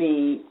in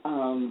many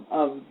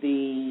of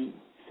the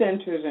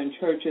centers and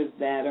churches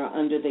that are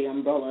under the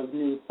umbrella of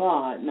New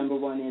Thought, number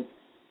one,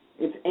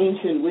 it's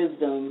ancient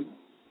wisdom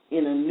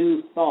in a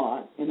new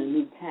thought, in a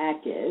new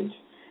package,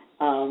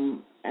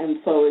 and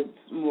so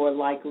it's more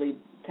likely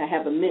to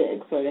have a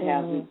mix, or to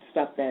have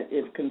stuff that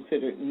is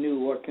considered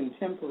new or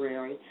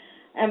contemporary.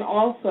 And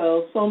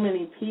also, so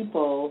many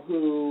people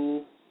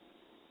who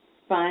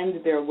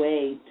find their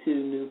way to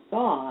New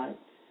Thought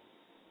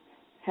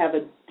have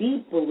a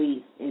deep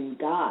belief in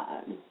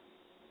God,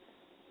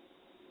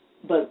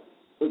 but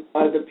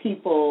are the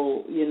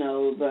people,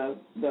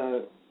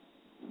 the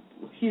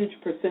huge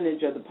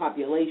percentage of the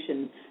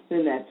population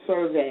in that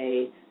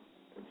survey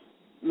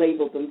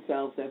labeled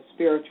themselves as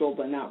spiritual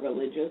but not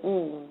religious.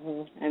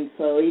 And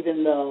so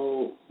even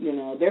though,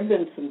 there have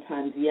been some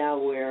times,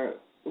 where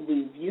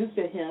we've used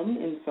a hymn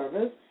in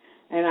service,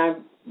 and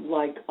I'm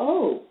like,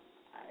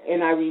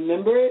 and I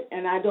remember it,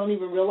 and I don't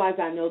even realize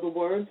I know the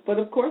words, but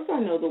of course I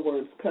know the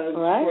words, because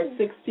for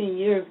 16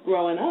 years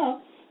growing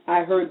up,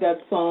 I heard that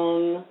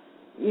song,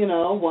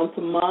 once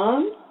a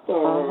month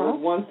or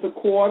once a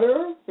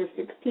quarter for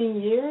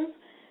 16 years,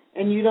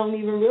 and you don't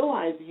even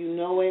realize you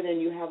know it,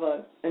 and you have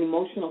an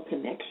emotional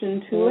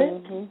connection to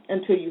it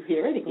until you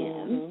hear it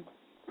again.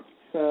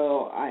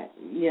 So,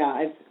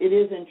 it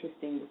is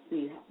interesting to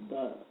see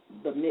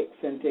the mix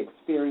and to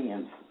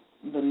experience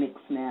the mix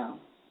now.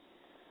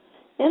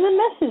 And the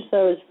message,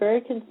 though, is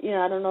very,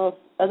 I don't know if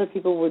other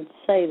people would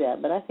say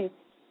that, but I think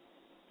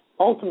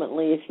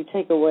ultimately if you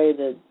take away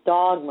the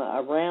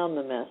dogma around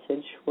the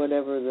message,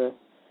 whatever the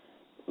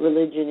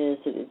religion is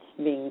that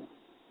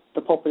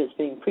the pulpit is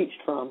being preached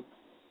from,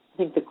 I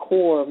think the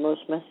core of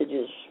most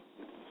messages,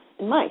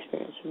 in my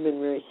experience, have been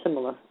very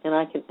similar, and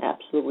I can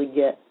absolutely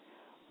get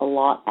a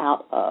lot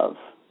out of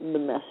the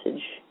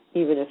message,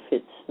 even if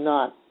it's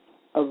not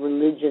a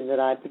religion that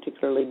I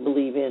particularly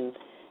believe in.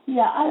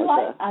 Yeah, I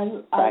like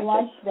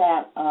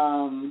that.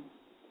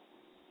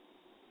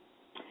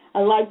 I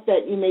like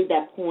that you made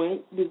that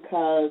point,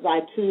 because I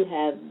too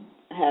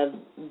have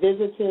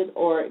visited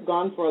or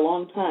gone for a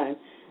long time,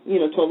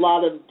 to a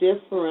lot of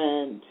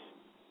different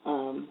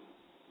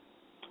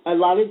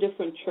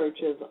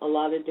churches, a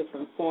lot of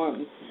different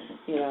forms,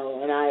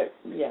 and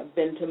I've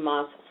been to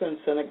mosques and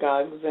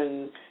synagogues,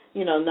 and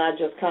not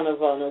just kind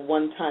of on a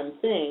one-time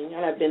thing.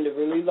 And I've been to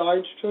really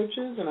large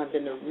churches, and I've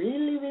been to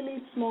really,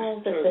 really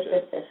small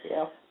churches.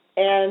 Yeah.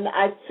 And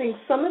I think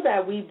some of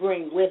that we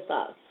bring with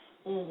us.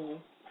 Mm-hmm.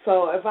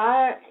 So if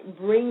I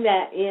bring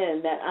that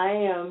in, that I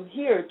am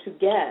here to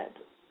get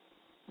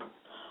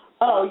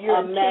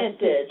your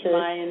message,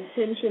 my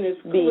intention is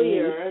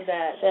clear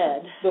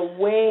that the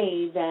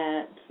way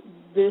that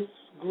this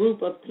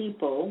group of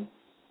people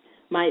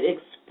might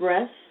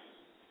express,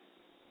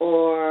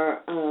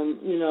 or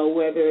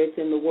whether it's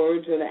in the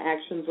words or the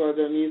actions or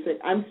the music,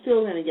 I'm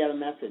still going to get a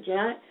message.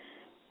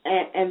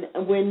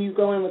 And when you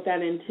go in with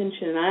that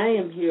intention, I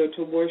am here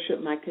to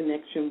worship my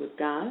connection with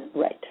God.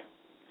 Right.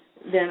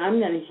 Then I'm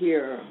going to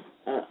hear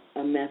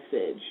a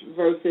message,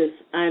 versus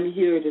I'm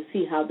here to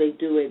see how they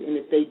do it, and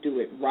if they do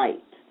it right.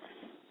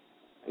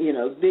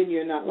 Then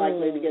you're not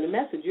likely to get a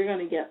message. You're going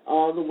to get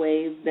all the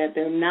ways that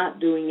they're not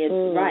doing it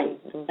right,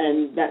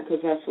 and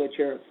because that's what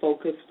you're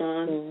focused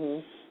on.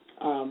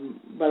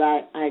 Mm-hmm. But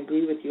I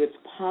agree with you. It's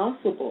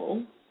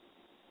possible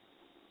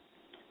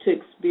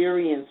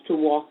to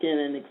walk in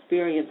and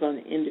experience on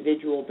an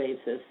individual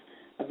basis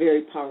a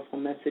very powerful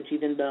message,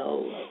 even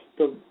though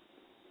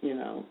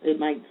it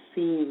might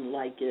seem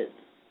like it's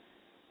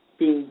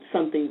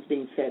something's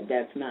being said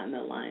that's not in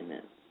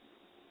alignment.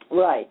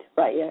 Right,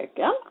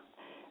 yeah.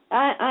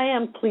 I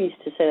am pleased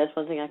to say that's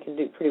one thing I can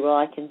do pretty well.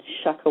 I can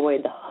shuck away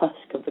the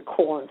husk of the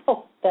corn.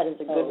 Oh, that is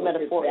a good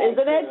metaphor, isn't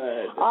it?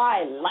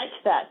 I like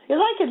that,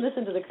 because I can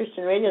listen to the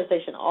Christian radio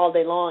station all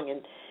day long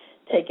and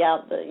take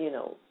out the,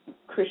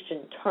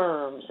 Christian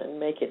terms and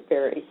make it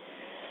very,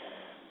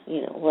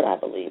 what I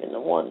believe in, the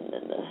one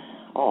and the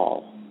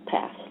all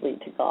paths lead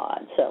to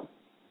God. So,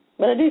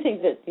 but I do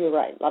think that you're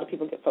right. A lot of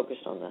people get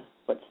focused on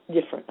what's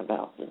different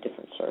about the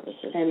different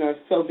services. And are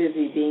so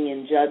busy being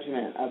in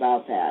judgment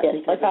about that.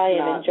 Yes, like I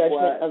am in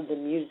judgment of the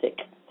music.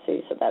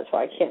 See, so that's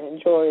why I can't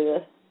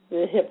enjoy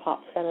the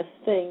hip-hop kind of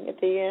thing at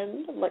the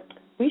end. I'm like,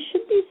 we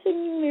should be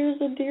singing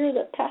There's a Deer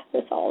That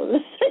Passeth All of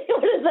This.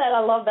 What is that? I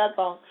love that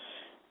song.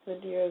 The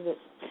deer that...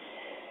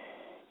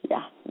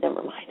 Yeah,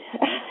 never mind.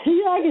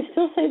 I can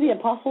still say the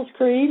Apostles'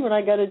 Creed when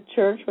I go to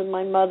church with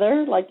my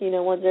mother, like,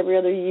 once every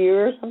other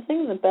year or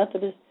something. The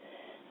Methodist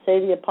say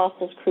the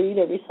Apostles' Creed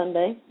every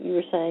Sunday. You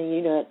were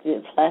saying,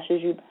 it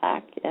flashes you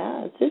back.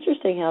 Yeah, it's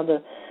interesting how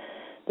the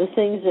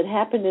things that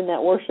happened in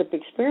that worship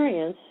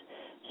experience.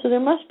 So there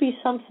must be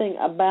something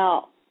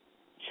about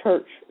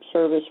church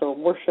service or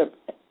worship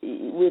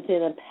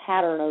within a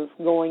pattern of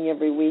going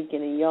every week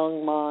in a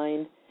young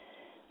mind.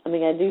 I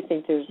mean, I do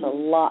think there's a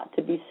lot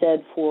to be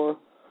said for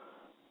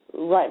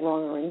right,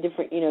 wrong, or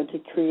indifferent, to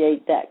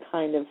create that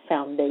kind of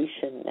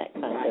foundation, that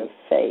kind of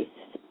faith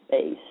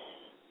base.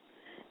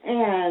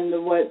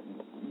 And what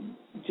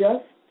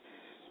just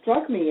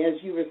struck me as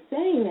you were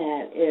saying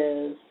that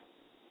is,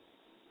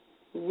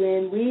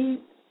 when we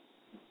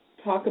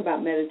talk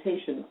about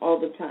meditation all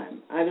the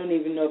time, I don't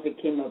even know if it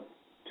came up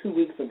 2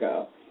 weeks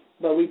ago,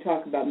 but we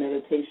talk about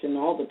meditation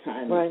all the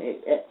time, right,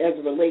 as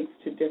it relates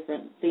to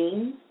different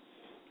themes.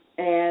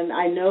 And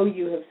I know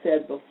you have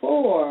said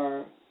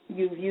before,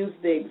 you've used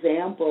the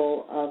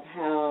example of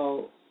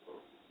how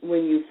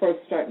when you first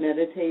start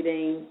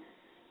meditating,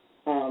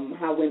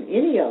 how when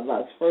any of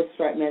us first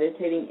start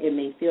meditating, it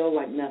may feel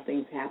like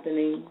nothing's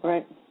happening.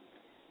 Right.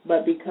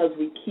 But because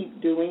we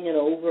keep doing it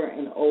over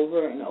and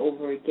over and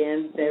over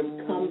again, there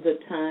comes a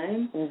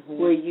time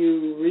where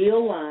you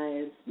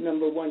realize,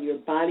 number one, your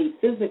body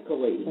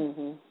physically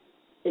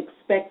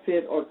expects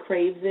it or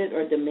craves it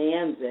or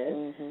demands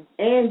it,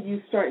 and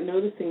you start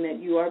noticing that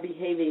you are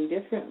behaving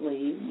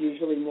differently,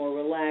 usually more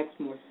relaxed,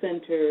 more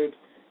centered,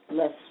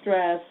 less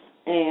stressed,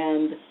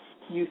 and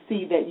you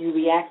see that you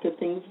react to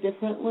things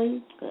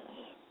differently. Yes.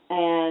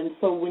 And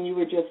so when you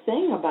were just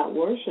saying about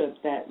worship,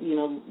 that,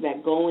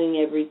 that going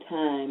every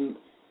time,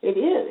 it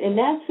is, in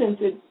that sense,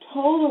 it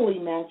totally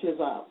matches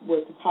up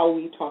with how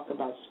we talk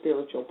about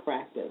spiritual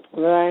practice.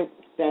 Right.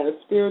 That a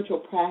spiritual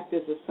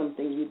practice is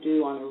something you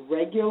do on a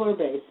regular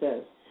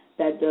basis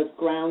that does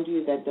ground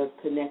you, that does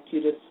connect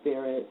you to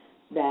spirit,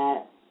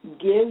 that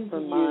gives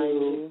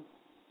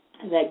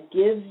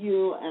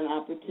you an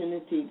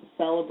opportunity to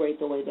celebrate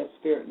the way that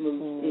spirit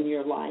moves in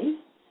your life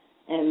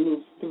and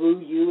moves through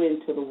you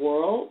into the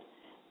world,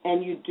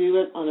 and you do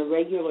it on a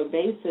regular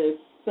basis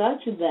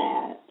such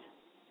that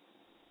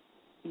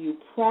you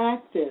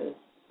practice,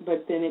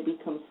 but then it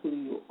becomes who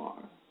you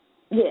are.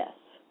 Yes.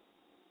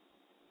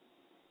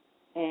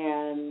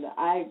 And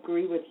I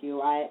agree with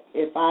you. I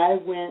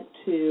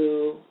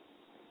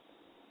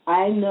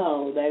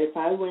know that if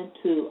I went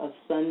to a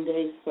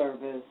Sunday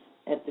service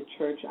at the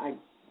church I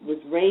was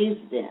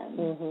raised in.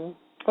 Mm-hmm.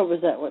 What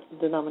was that? What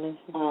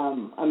denomination?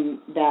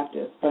 I'm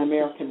Baptist,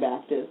 American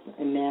Baptist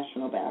and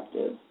National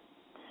Baptist.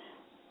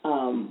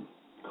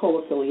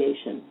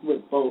 Co-affiliation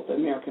with both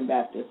American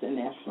Baptist and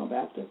National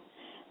Baptist.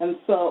 And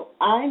so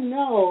I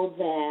know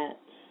that,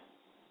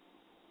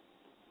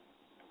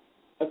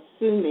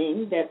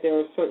 assuming that there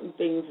are certain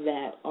things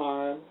that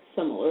are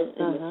similar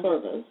in the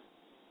service,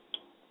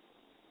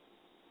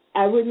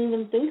 I wouldn't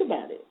even think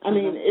about it. I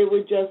mean, it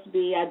would just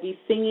be, I'd be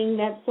singing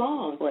that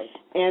song. Right.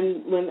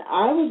 And when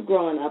I was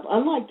growing up,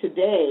 unlike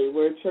today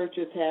where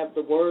churches have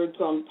the words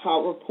on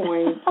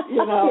PowerPoint,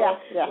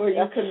 where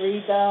you can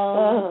read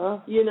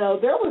them,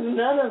 there was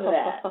none of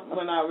that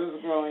when I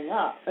was growing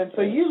up. And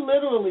so you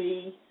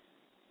literally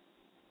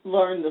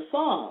learn the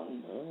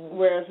song,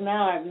 whereas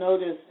now I've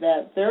noticed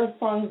that there are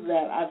songs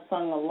that I've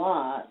sung a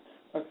lot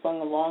or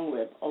sung along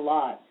with a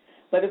lot.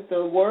 But if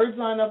the words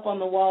aren't up on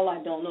the wall,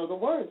 I don't know the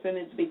words, and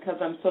it's because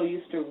I'm so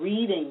used to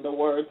reading the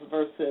words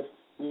versus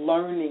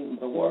learning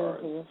the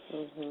words.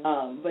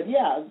 But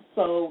yeah,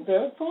 so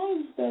there are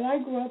songs that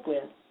I grew up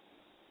with,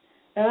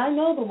 and I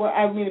know the word.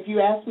 I mean, if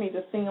you asked me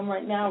to sing them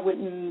right now, I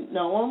wouldn't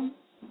know them.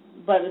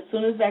 But as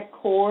soon as that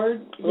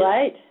chord,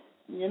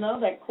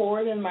 that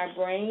chord in my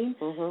brain,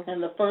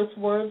 and the first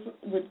words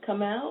would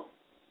come out,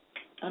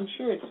 I'm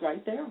sure it's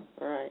right there.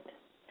 Right.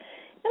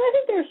 And I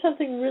think there's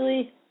something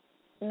really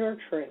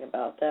nurturing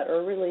about that,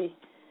 or really,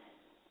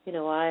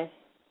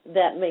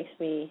 that makes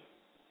me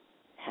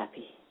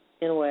happy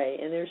in a way.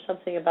 And there's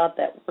something about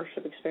that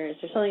worship experience.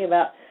 There's something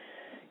about,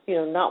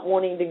 not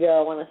wanting to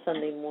go on a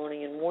Sunday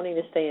morning and wanting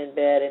to stay in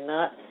bed and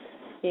not,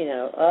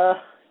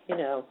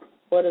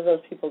 what do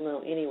those people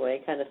know anyway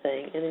kind of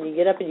thing. And then you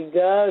get up and you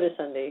go to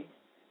Sunday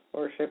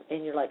worship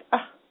and you're like,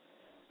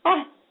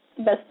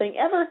 the best thing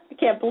ever. I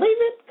can't believe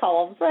it.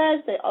 Call on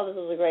friends. Say, this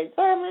was a great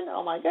sermon.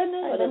 Oh, my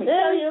goodness. Let me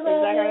tell you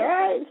about exactly it.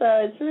 Right. So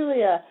it's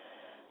really I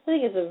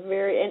think it's a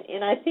very,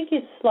 and I think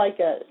it's like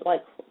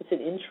it's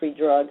an entry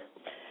drug.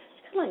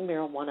 It's kind of like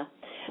marijuana.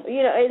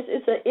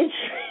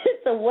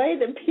 It's a way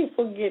that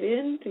people get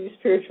into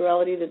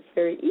spirituality that's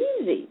very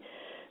easy,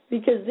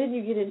 because then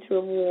you get into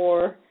a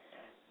more,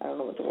 I don't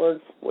know what the word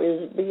is, but,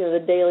 the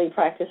daily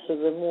practice of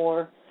the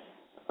more,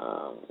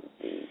 a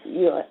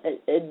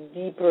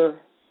deeper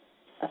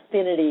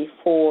affinity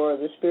for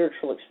the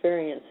spiritual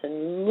experience,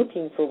 and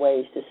looking for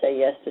ways to say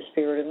yes to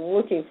Spirit, and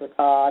looking for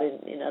God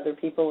in other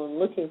people, and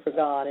looking for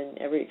God in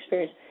every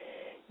experience.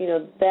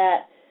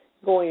 That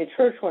going to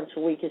church once a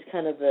week is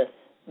kind of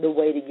the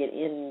way to get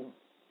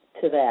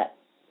into that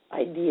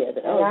idea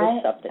that,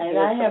 there's something. And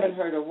I haven't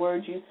heard a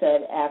word you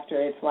said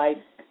after it's like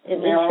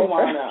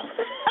marijuana.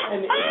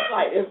 And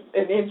it's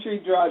an entry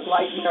drug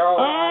like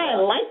marijuana.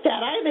 I like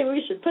that. I think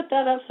we should put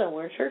that up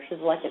somewhere. Church is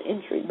like an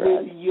entry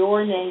drug. With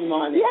your name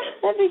on it. Yeah,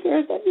 that'd be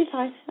good. That'd be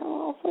nice. I'm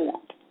all for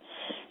that.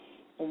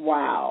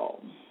 Wow.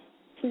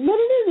 But it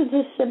is. It's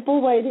a simple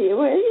way to,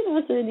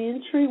 it's an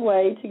entry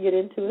way to get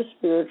into a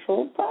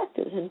spiritual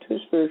practice, into a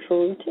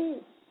spiritual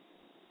routine.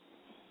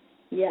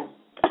 Yeah.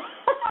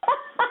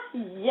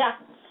 Yeah.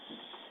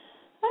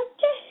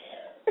 Okay.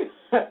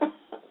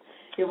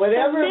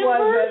 Whatever it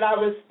was that I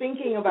was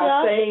thinking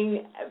about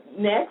saying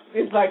next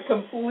is like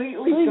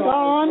completely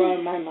gone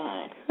from my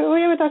mind.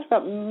 We haven't talked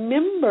about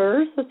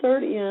members, the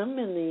third M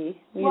in the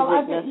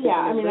music message.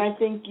 I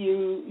think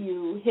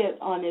you hit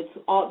on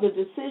all the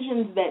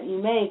decisions that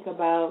you make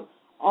about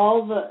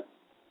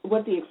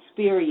what the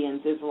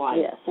experience is like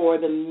for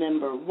the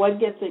member, what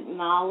gets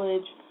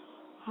acknowledged,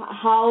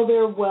 how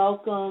they're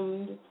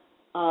welcomed,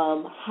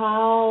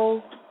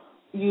 how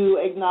you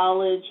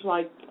acknowledge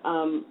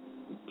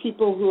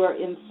people who are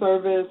in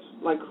service,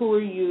 like who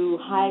are you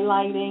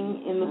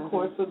highlighting in the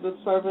course of the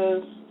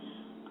service,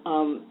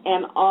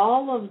 and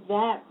all of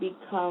that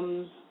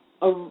becomes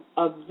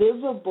a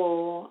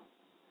visible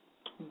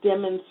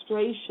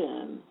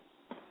demonstration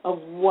of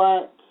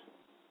what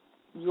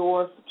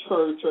your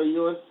church or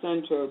your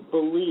center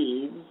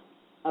believes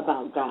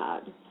about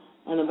God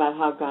and about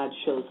how God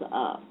shows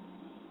up.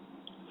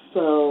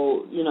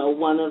 So,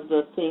 one of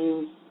the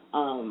things,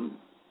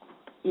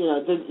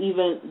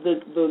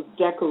 the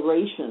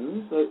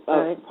decorations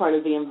are part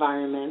of the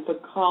environment, the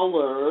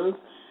colors.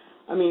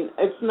 I mean,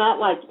 it's not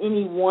like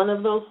any one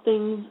of those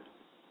things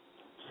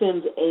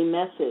sends a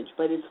message,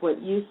 but it's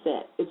what you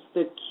said. It's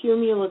the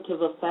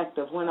cumulative effect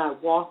of when I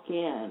walk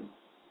in,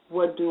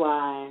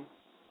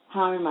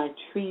 how am I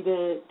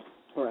treated,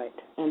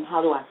 and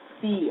how do I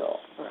feel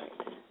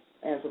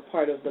as a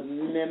part of the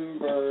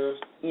members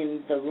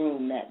in the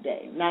room that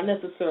day. Not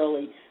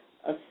necessarily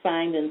a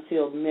signed and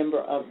sealed member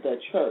of the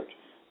church,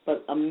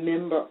 but a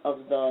member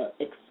of the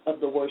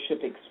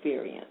worship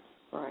experience,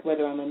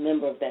 whether I'm a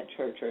member of that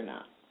church or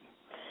not.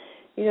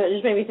 It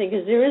just made me think,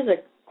 because there is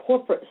a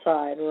corporate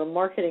side or a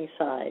marketing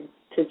side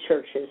to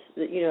churches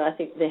that, I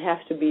think they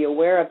have to be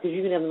aware of, because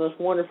you can have the most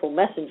wonderful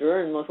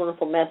messenger and the most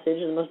wonderful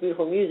message and the most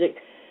beautiful music,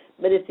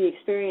 But if the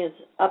experience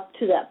up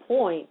to that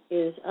point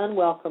is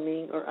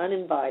unwelcoming or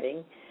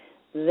uninviting,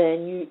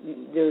 then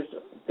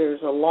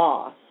there's a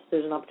loss.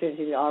 There's an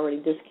opportunity to already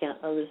discount,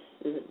 oh, this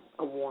isn't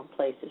a warm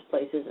place. This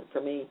place isn't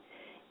for me.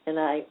 And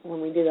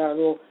when we did our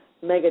little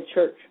mega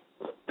church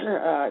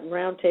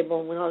round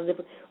table and went on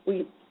different,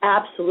 we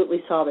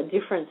absolutely saw the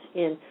difference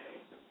in,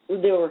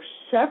 there were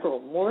several,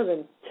 more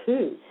than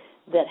two,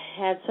 that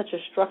had such a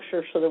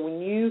structure so that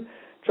when you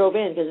drove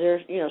in, because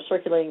there's,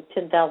 circulating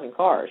 10,000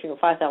 cars,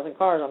 5,000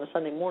 cars on a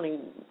Sunday morning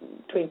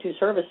between two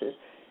services,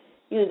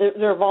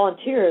 there are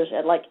volunteers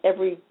at like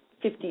every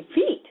 50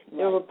 feet. Right.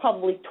 There were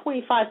probably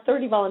 25,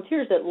 30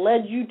 volunteers that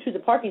led you to the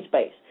parking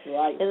space.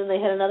 Right. And then they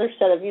had another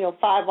set of,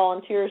 5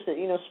 volunteers that,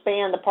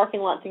 spanned the parking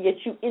lot to get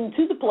you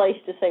into the place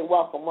to say,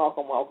 welcome,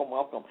 welcome, welcome,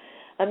 welcome.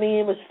 I mean,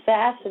 it was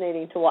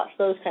fascinating to watch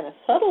those kind of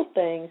subtle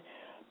things,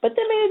 but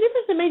they made a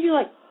difference. It made you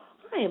like,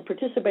 I am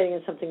participating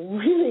in something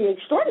really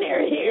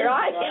extraordinary here.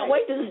 I can't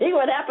wait to see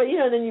what happens.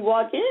 And then you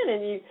walk in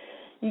and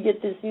you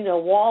get this,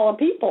 wall of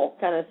people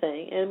kind of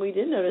thing. And we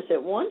did notice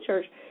at one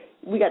church,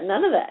 we got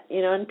none of that,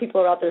 and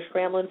people are out there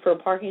scrambling for a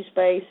parking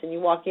space, and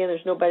you walk in,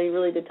 there's nobody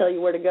really to tell you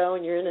where to go,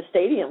 and you're in a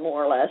stadium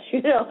more or less,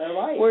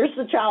 Right. Where's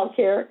the child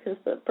care? Because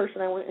the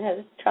person I went had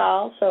a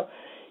child. So,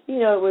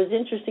 it was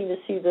interesting to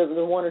see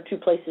the one or two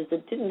places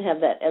that didn't have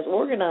that as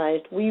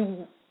organized. We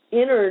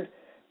entered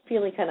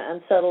feeling kind of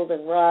unsettled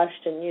and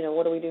rushed, and,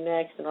 what do we do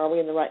next, and are we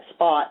in the right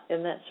spot?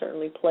 And that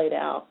certainly played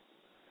out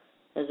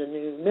as a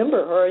new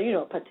member or,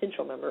 a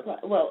potential member.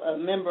 Well, a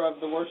member of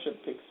the worship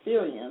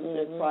experience. Mm-hmm.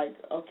 It's like,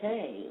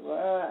 okay,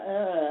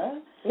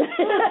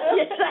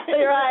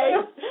 exactly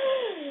right.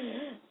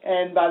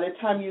 And by the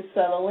time you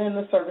settle in,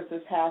 the service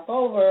is half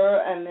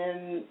over, and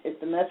then if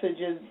the message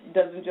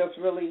doesn't just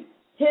really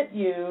hit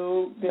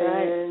you,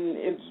 then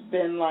It's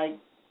been like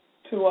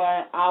 2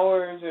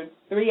 hours or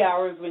 3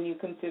 hours when you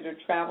consider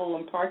travel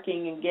and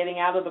parking and getting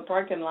out of the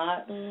parking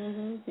lot.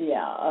 Mm-hmm.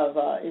 Yeah,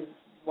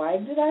 why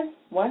did I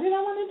want to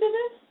do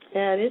this?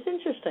 Yeah, it is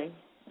interesting.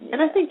 Yeah.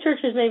 And I think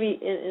churches maybe,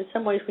 in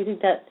some ways, we think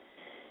that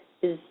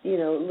is,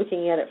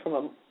 looking at it from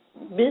a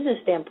business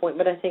standpoint,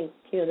 but I think,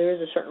 there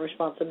is a certain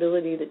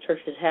responsibility that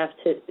churches have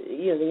to,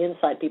 the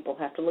inside people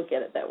have to look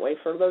at it that way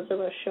for those of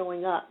us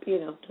showing up,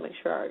 to make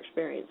sure our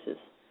experience is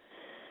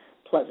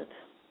pleasant.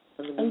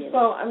 And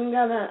so I'm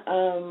going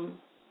to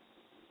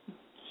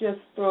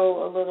just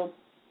throw a little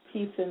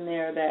piece in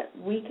there that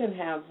we can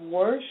have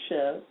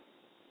worship.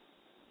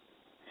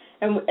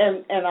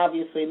 And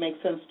obviously it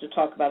makes sense to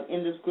talk about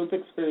in this group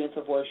experience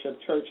of worship,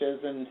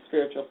 churches and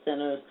spiritual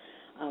centers.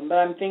 But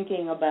I'm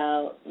thinking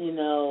about,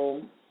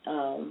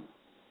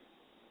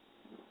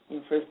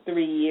 for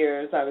 3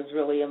 years I was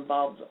really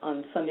involved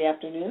on Sunday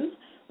afternoons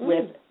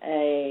with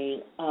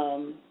a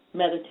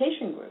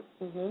meditation group.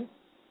 Mm-hmm.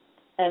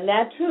 And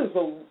that, too, is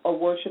a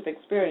worship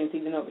experience,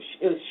 even though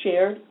it was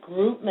shared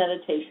group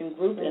meditation,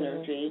 group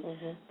energy.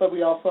 Mm-hmm. But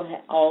we also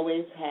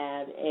always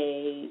had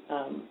a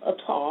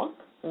talk.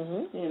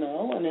 Mm-hmm.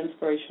 An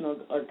inspirational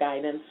or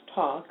guidance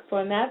talk. So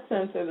in that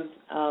sense, it was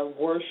a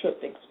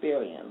worship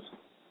experience,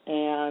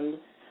 and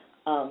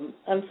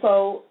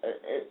so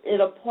it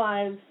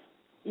applies.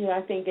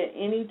 I think at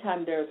any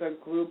time there's a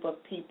group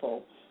of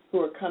people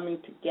who are coming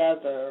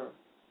together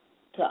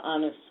to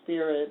honor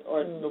spirit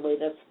or the way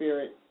that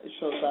spirit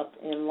shows up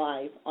in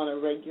life on a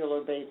regular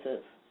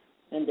basis,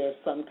 and there's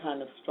some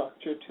kind of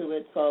structure to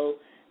it. So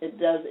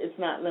it's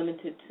not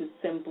limited to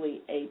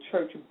simply a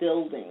church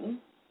building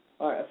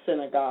or a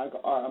synagogue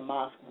or a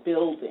mosque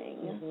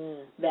building,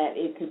 that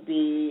it could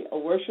be a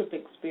worship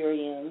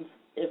experience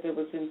if it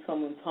was in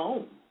someone's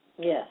home.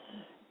 Yes.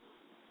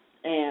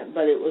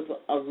 But it was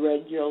a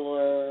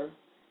regular,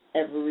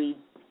 every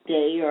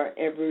day or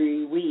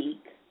every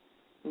week,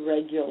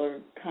 regular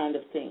kind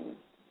of thing.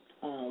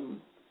 And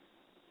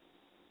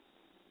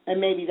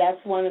maybe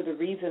that's one of the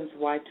reasons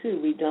why, too,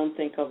 we don't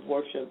think of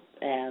worship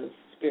as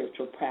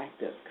spiritual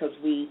practice, because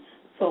we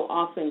so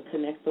often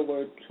connect the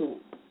word to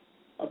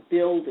a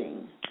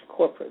building.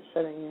 Corporate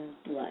setting, yeah.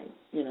 Right.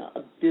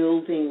 A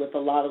building with a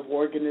lot of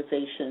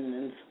organization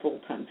and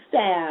full-time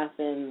staff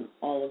and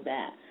all of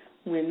that.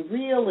 When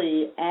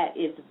really, at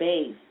its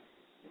base,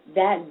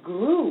 that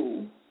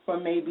grew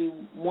from maybe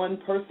one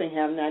person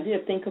having an idea.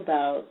 Think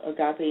about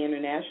Agape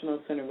International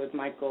Center with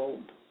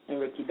Michael and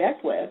Ricky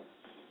Beckwith.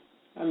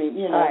 I mean,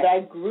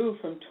 that grew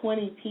from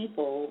 20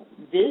 people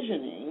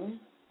visioning,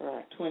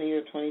 20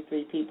 or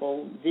 23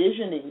 people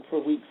visioning for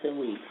weeks and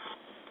weeks,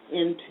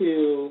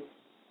 into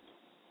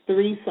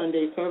 3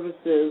 Sunday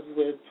services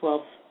with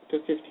 12 to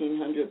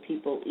 1,500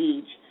 people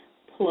each,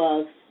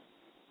 plus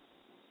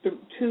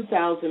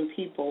 2,000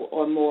 people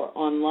or more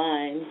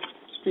online,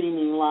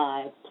 streaming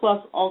live,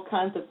 plus all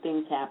kinds of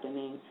things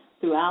happening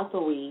throughout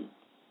the week.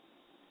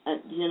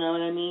 You know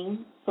what I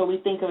mean? So we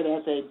think of it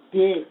as a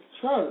big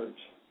church,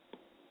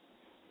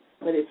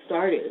 but it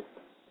started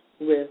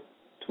with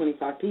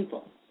 25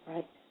 people.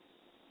 Right.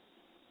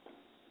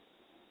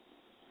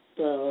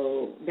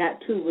 So that,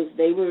 too,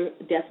 they were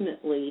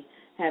definitely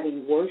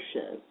having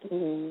worship.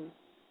 Mm-hmm.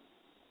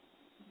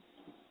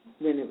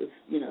 when it was,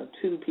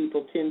 2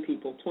 people, 10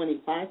 people,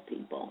 25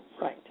 people.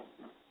 Right.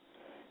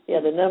 Yeah,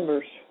 the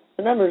numbers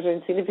are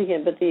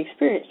insignificant, but the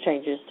experience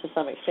changes to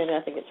some extent.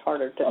 I think it's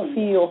harder to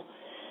feel.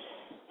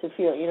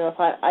 If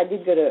I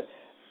did go to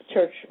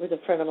church with a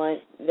friend of mine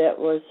that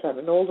was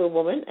an older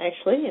woman,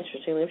 actually,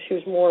 interestingly. She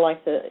was more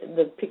like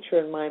the picture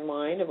in my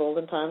mind of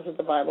olden times with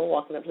the Bible,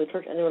 walking up to the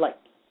church, and there were like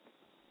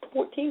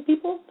 14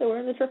 people that were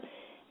in the church,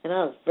 and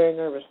I was very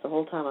nervous the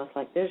whole time. I was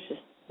like, there's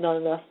just not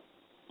enough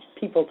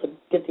people to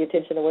get the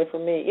attention away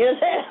from me. You know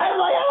what I'm saying? I was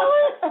like,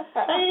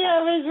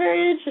 it was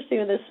very interesting.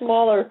 With a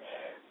smaller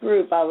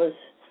group, I was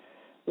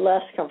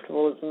less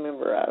comfortable as a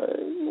member. I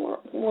was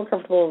more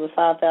comfortable in the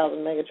 5,000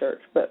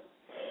 megachurch. But,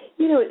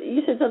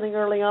 you said something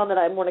early on that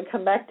I want to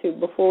come back to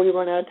before we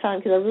run out of time,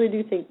 because I really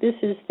do think this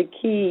is the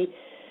key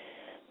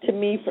to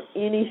me for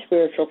any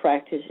spiritual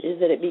practice, is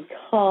that it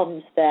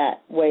becomes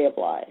that way of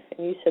life.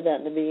 And you said that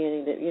in the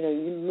beginning, that, you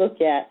look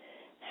at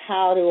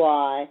how do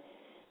I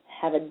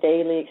have a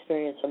daily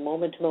experience, a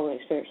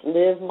moment-to-moment experience,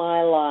 live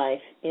my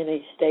life in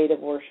a state of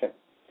worship.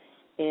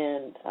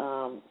 And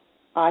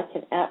I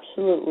can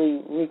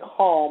absolutely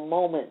recall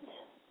moments,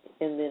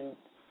 and then,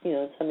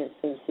 in some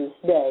instances,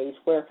 days,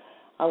 where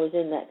I was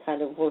in that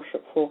kind of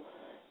worshipful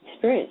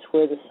experience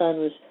where the sun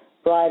was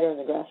brighter and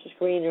the grass was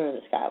greener and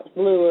the sky was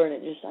bluer, and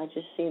I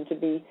just seemed to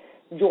be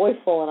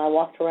joyful, and I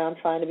walked around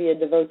trying to be a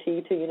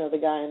devotee to, the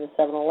guy in the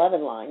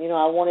 7-Eleven line.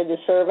 I wanted to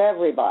serve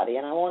everybody,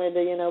 and I wanted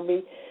to,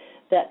 be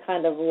that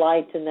kind of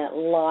light, and that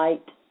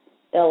light,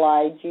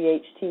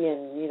 L-I-G-H-T,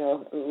 and,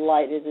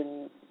 light is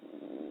in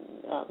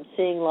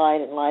seeing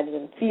light, and light is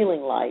in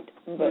feeling light.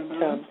 But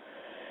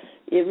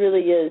it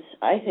really is,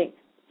 I think,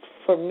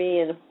 for me,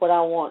 and what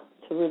I want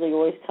to really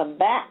always come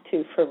back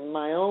to for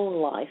my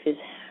own life is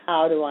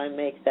how do I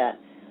make that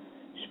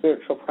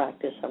spiritual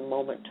practice a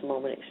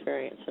moment-to-moment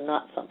experience, and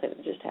not something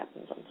that just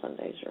happens on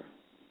Sundays or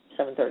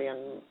 7:30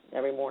 on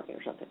every morning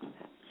or something like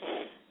that.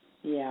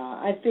 Yeah,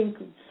 I think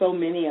so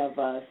many of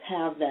us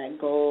have that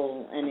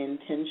goal and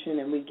intention,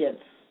 and we get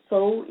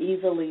so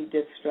easily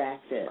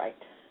distracted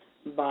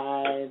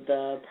by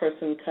the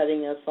person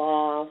cutting us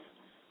off,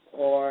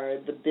 or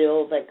the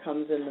bill that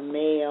comes in the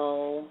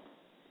mail,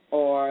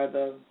 or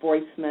the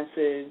voice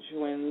message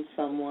when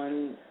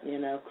someone,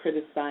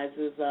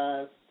 criticizes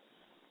us,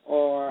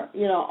 or,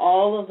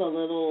 all of the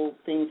little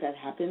things that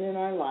happen in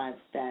our lives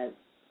that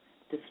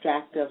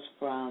distract us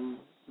from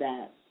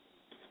that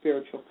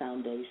spiritual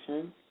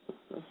foundation.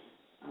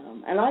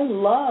 And I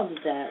love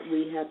that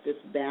we have this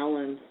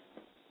balance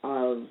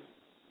of,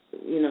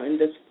 in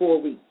this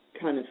 4-week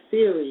kind of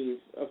series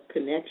of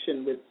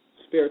connection with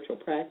spiritual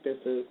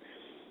practices,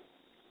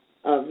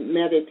 of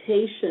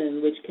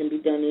meditation, which can be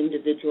done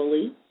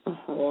individually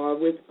or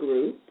with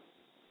group,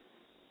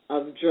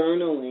 of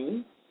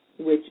journaling,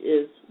 which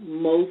is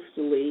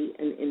mostly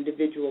an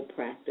individual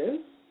practice,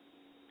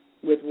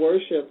 with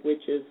worship,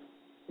 which is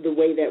the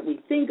way that we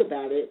think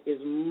about it,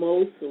 is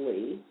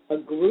mostly a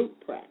group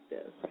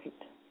practice. Right.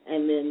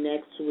 And then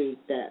next week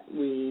that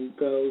we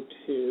go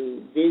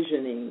to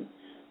visioning,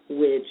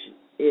 which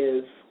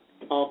is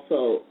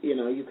also,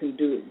 you can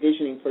do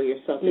visioning for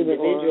yourself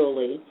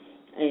individually,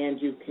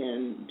 and you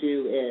can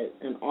do it,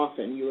 and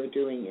often you are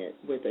doing it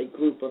with a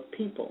group of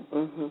people.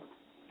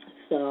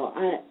 So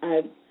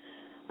I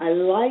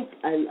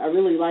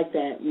really like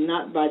that,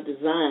 not by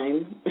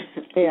design,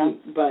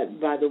 but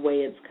by the way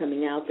it's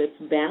coming out, this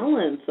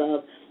balance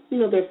of,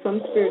 there's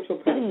some spiritual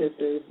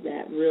practices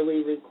that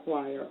really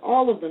require,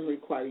 all of them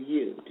require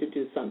you to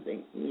do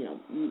something,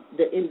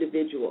 the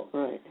individual.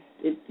 Right.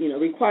 It,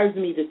 requires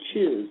me to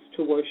choose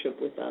to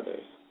worship with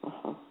others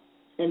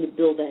and to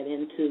build that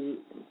into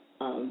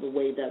the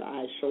way that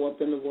I show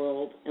up in the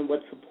world and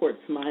what supports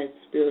my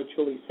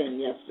spiritually saying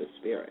yes to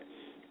spirit.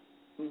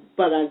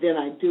 But then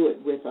I do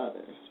it with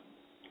others.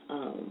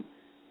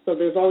 So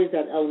there's always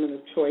that element of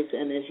choice,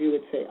 and as you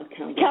would say,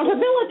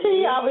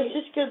 accountability. I was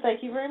just good.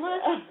 Thank you very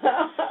much.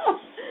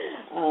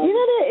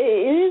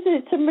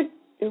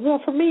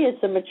 For me,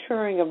 it's a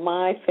maturing of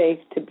my faith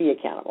to be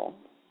accountable.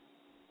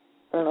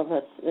 I don't know if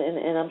that's,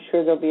 and I'm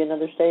sure there'll be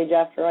another stage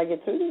after I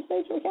get through this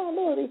stage of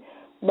accountability.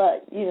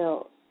 But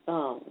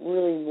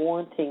really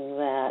wanting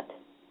that.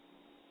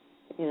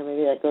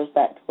 Maybe that goes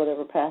back to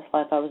whatever past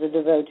life I was a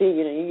devotee.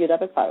 You get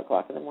up at 5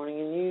 o'clock in the morning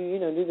and you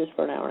do this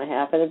for an hour and a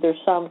half. And if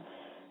there's some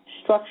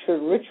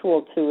structured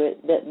ritual to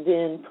it that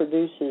then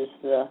produces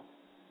the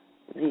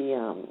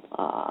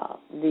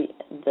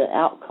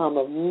outcome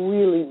of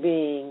really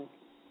being,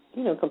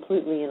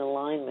 completely in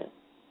alignment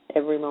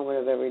every moment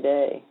of every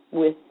day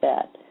with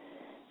that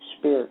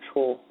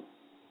spiritual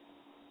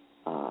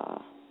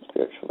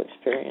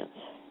experience.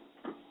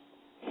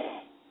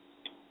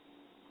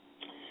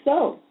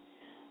 So,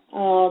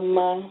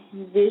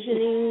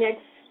 visioning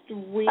next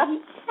week,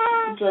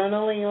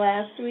 journaling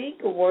last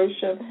week,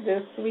 worship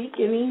this week.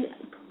 Any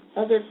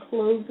other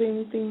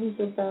closing things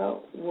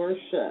about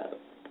worship?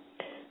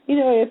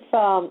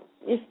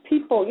 If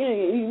people,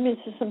 you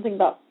mentioned something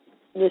about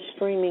the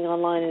streaming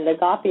online at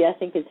Agape. I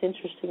think it's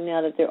interesting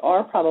now that there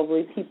are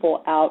probably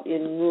people out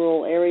in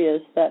rural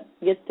areas that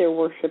get their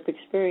worship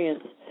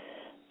experience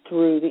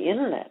through the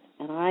internet,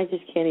 and I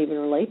just can't even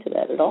relate to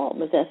that at all.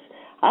 But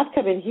I've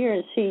come in here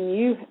and seen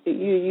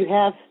you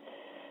have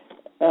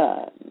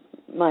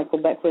Michael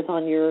Beckwith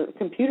on your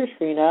computer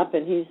screen up,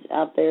 and he's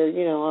out there,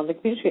 on the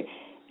computer screen,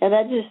 and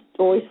that just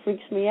always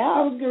freaks me out.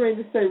 I was getting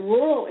ready to say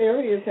rural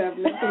areas have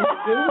nothing to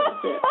do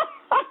with it.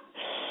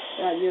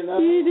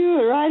 You do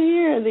it right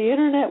here in the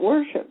internet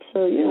worship.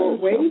 So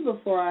way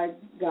before I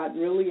got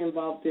really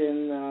involved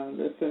in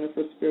the Center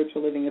for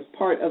Spiritual Living as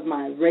part of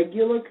my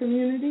regular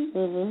community.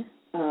 Mm-hmm.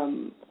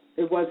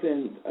 It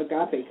wasn't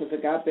Agape, because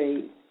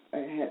Agape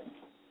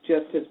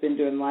has been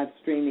doing live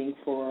streaming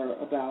for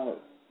about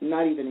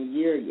not even a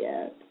year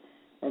yet,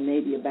 or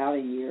maybe about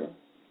a year.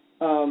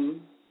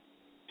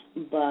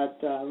 But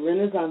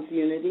Renaissance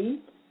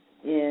Unity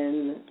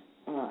in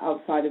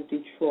outside of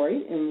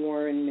Detroit in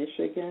Warren,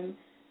 Michigan.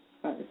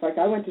 It's like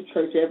I went to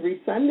church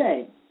every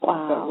Sunday.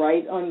 Wow. But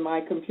right on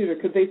my computer,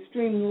 because they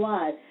stream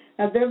live.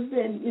 Now, there have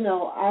been,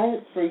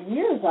 for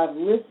years I've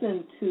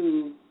listened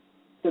to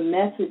the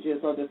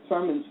messages or the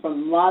sermons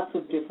from lots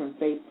of different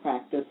faith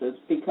practices,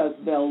 because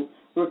they'll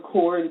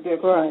record their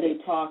Sunday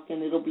talk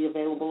and it'll be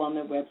available on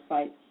their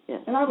website.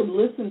 Yes. And I would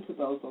listen to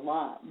those a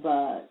lot,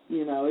 but,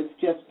 it's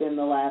just been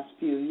the last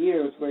few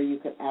years where you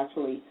could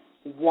actually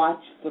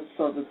watch the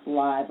service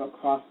live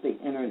across the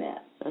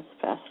internet. That's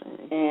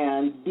fascinating.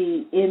 And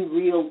be in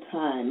real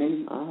time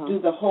and do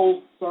the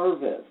whole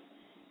service,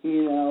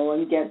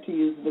 and get to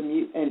use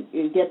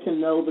and get to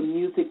know the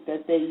music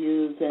that they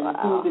use and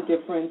who the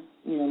different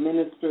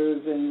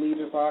ministers and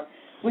leaders are,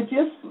 which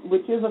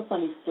is a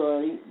funny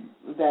story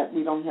that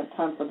we don't have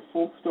time for the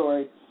full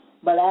story.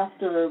 But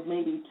after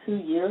maybe 2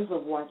 years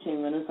of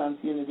watching Renaissance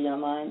Unity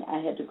online, I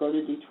had to go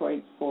to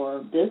Detroit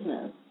for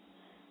business,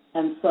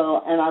 and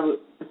I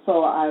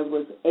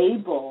was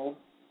able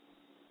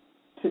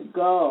to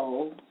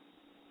go.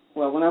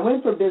 Well, when I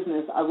went for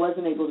business, I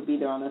wasn't able to be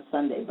there on a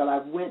Sunday, but I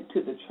went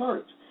to the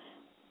church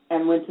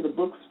and went to the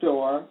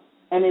bookstore,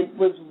 and it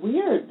was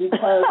weird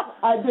because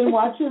I'd been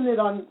watching it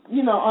on,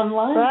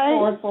 online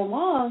for so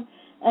long,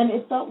 and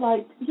it felt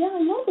like,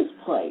 I know this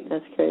place.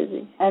 That's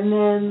crazy. And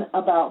then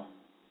about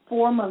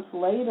 4 months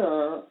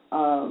later,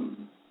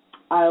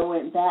 I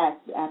went back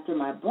after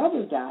my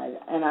brother died,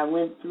 and I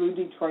went through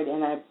Detroit,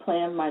 and I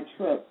planned my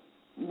trip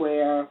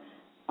where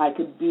I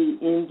could be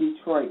in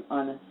Detroit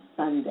on a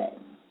Sunday.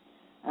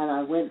 And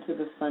I went to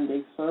the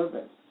Sunday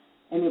service.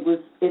 And it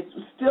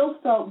still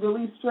felt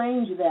really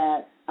strange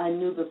that I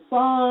knew the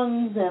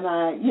songs and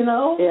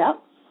Yeah.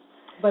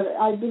 But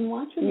I'd been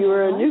watching. You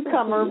were a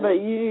newcomer, but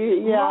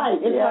Right.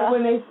 It's like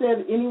when they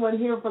said, anyone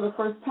here for the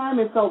first time,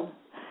 it felt,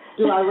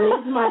 do I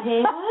raise my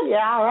hand?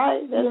 Yeah,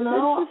 right. That's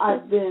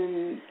I've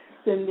been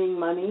sending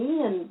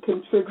money and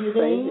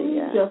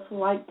contributing just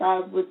like I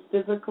was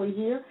physically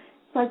here.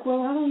 It's like,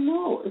 well, I don't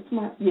know.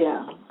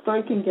 So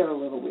it can get a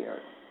little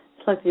weird.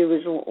 It's like the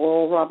original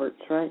Oral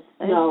Roberts, right?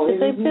 No, it's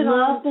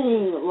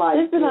nothing like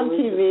they've been on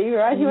TV,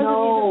 right? He wasn't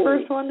the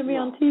first one to be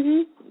on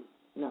TV?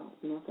 No,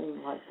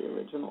 nothing like the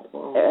original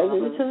Oral Roberts.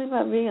 Roberts. There's something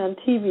about being on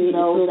TV.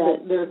 No,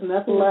 there's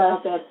nothing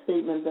about that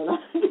statement that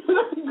I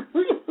can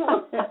agree with.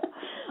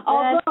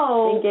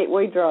 Although, and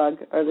gateway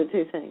drug are the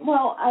two things.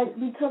 Well,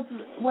 because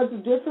what's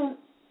different,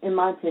 in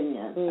my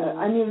opinion, there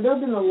have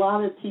been a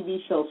lot of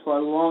TV shows for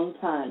a long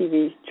time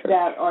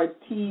that are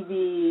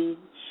TV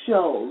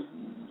shows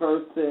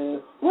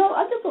versus,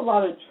 I guess a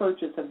lot of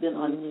churches have been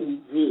on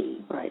TV.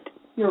 Right.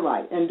 You're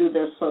right, and do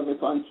their service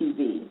on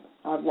TV.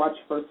 I've watched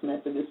First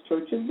Methodist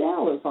Church in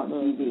Dallas on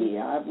TV.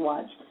 I've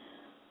watched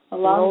a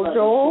lot of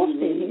Joel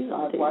TV.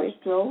 I've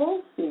watched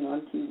Joel Osteen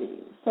on TV.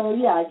 So,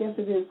 I guess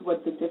it is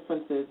what the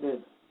difference is.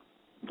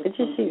 It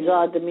just seems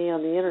odd to me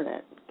on the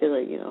internet because,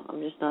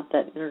 I'm just not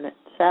that internet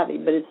savvy,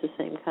 but it's the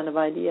same kind of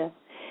idea.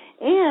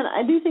 And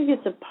I do think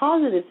it's a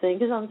positive thing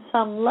because on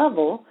some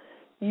level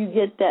you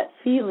get that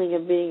feeling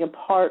of being a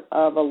part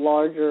of a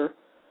larger,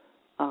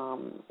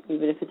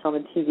 even if it's on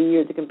the TV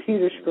or the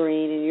computer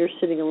screen and you're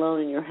sitting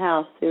alone in your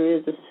house, there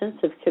is a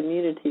sense of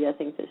community, I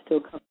think, that still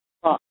comes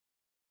across.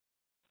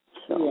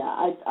 So.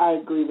 Yeah, I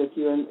agree with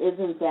you. And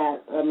isn't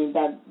that,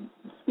 that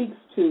speaks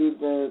to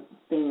the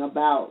thing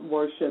about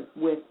worship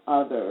with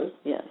others.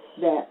 Yes.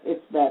 That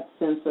it's that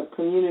sense of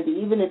community.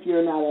 Even if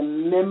you're not a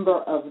member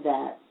of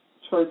that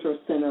church or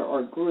center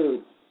or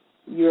group,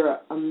 you're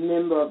a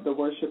member of the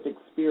worship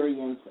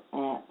experience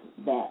at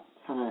that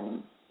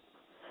time.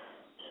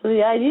 So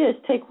the idea is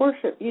take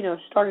worship,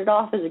 start it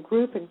off as a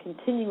group and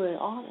continue it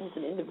on as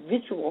an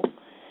individual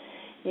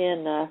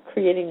in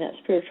creating that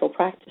spiritual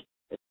practice.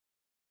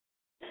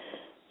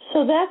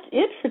 So that's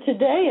it for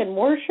today in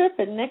worship,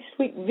 and next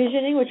week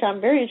visioning, which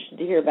I'm very interested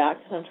to hear about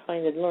because I'm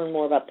trying to learn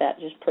more about that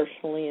just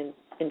personally and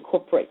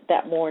incorporate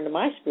that more into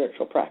my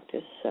spiritual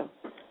practice. So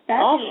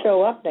I'll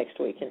show up next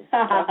week and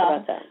talk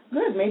about that.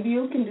 Good. Maybe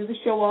you can do the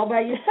show all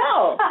by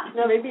yourself.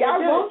 Maybe I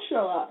won't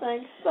show up.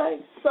 Thanks.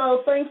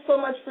 So thanks so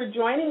much for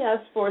joining us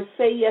for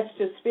Say Yes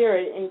to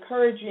Spirit,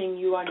 encouraging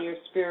you on your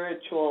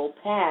spiritual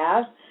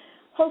path,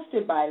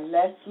 hosted by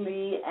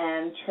Lesley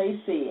and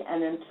Tracy.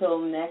 And until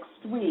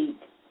next week,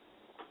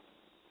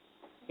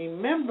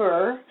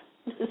 remember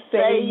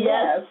Say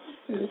yes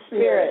to the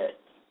Spirit.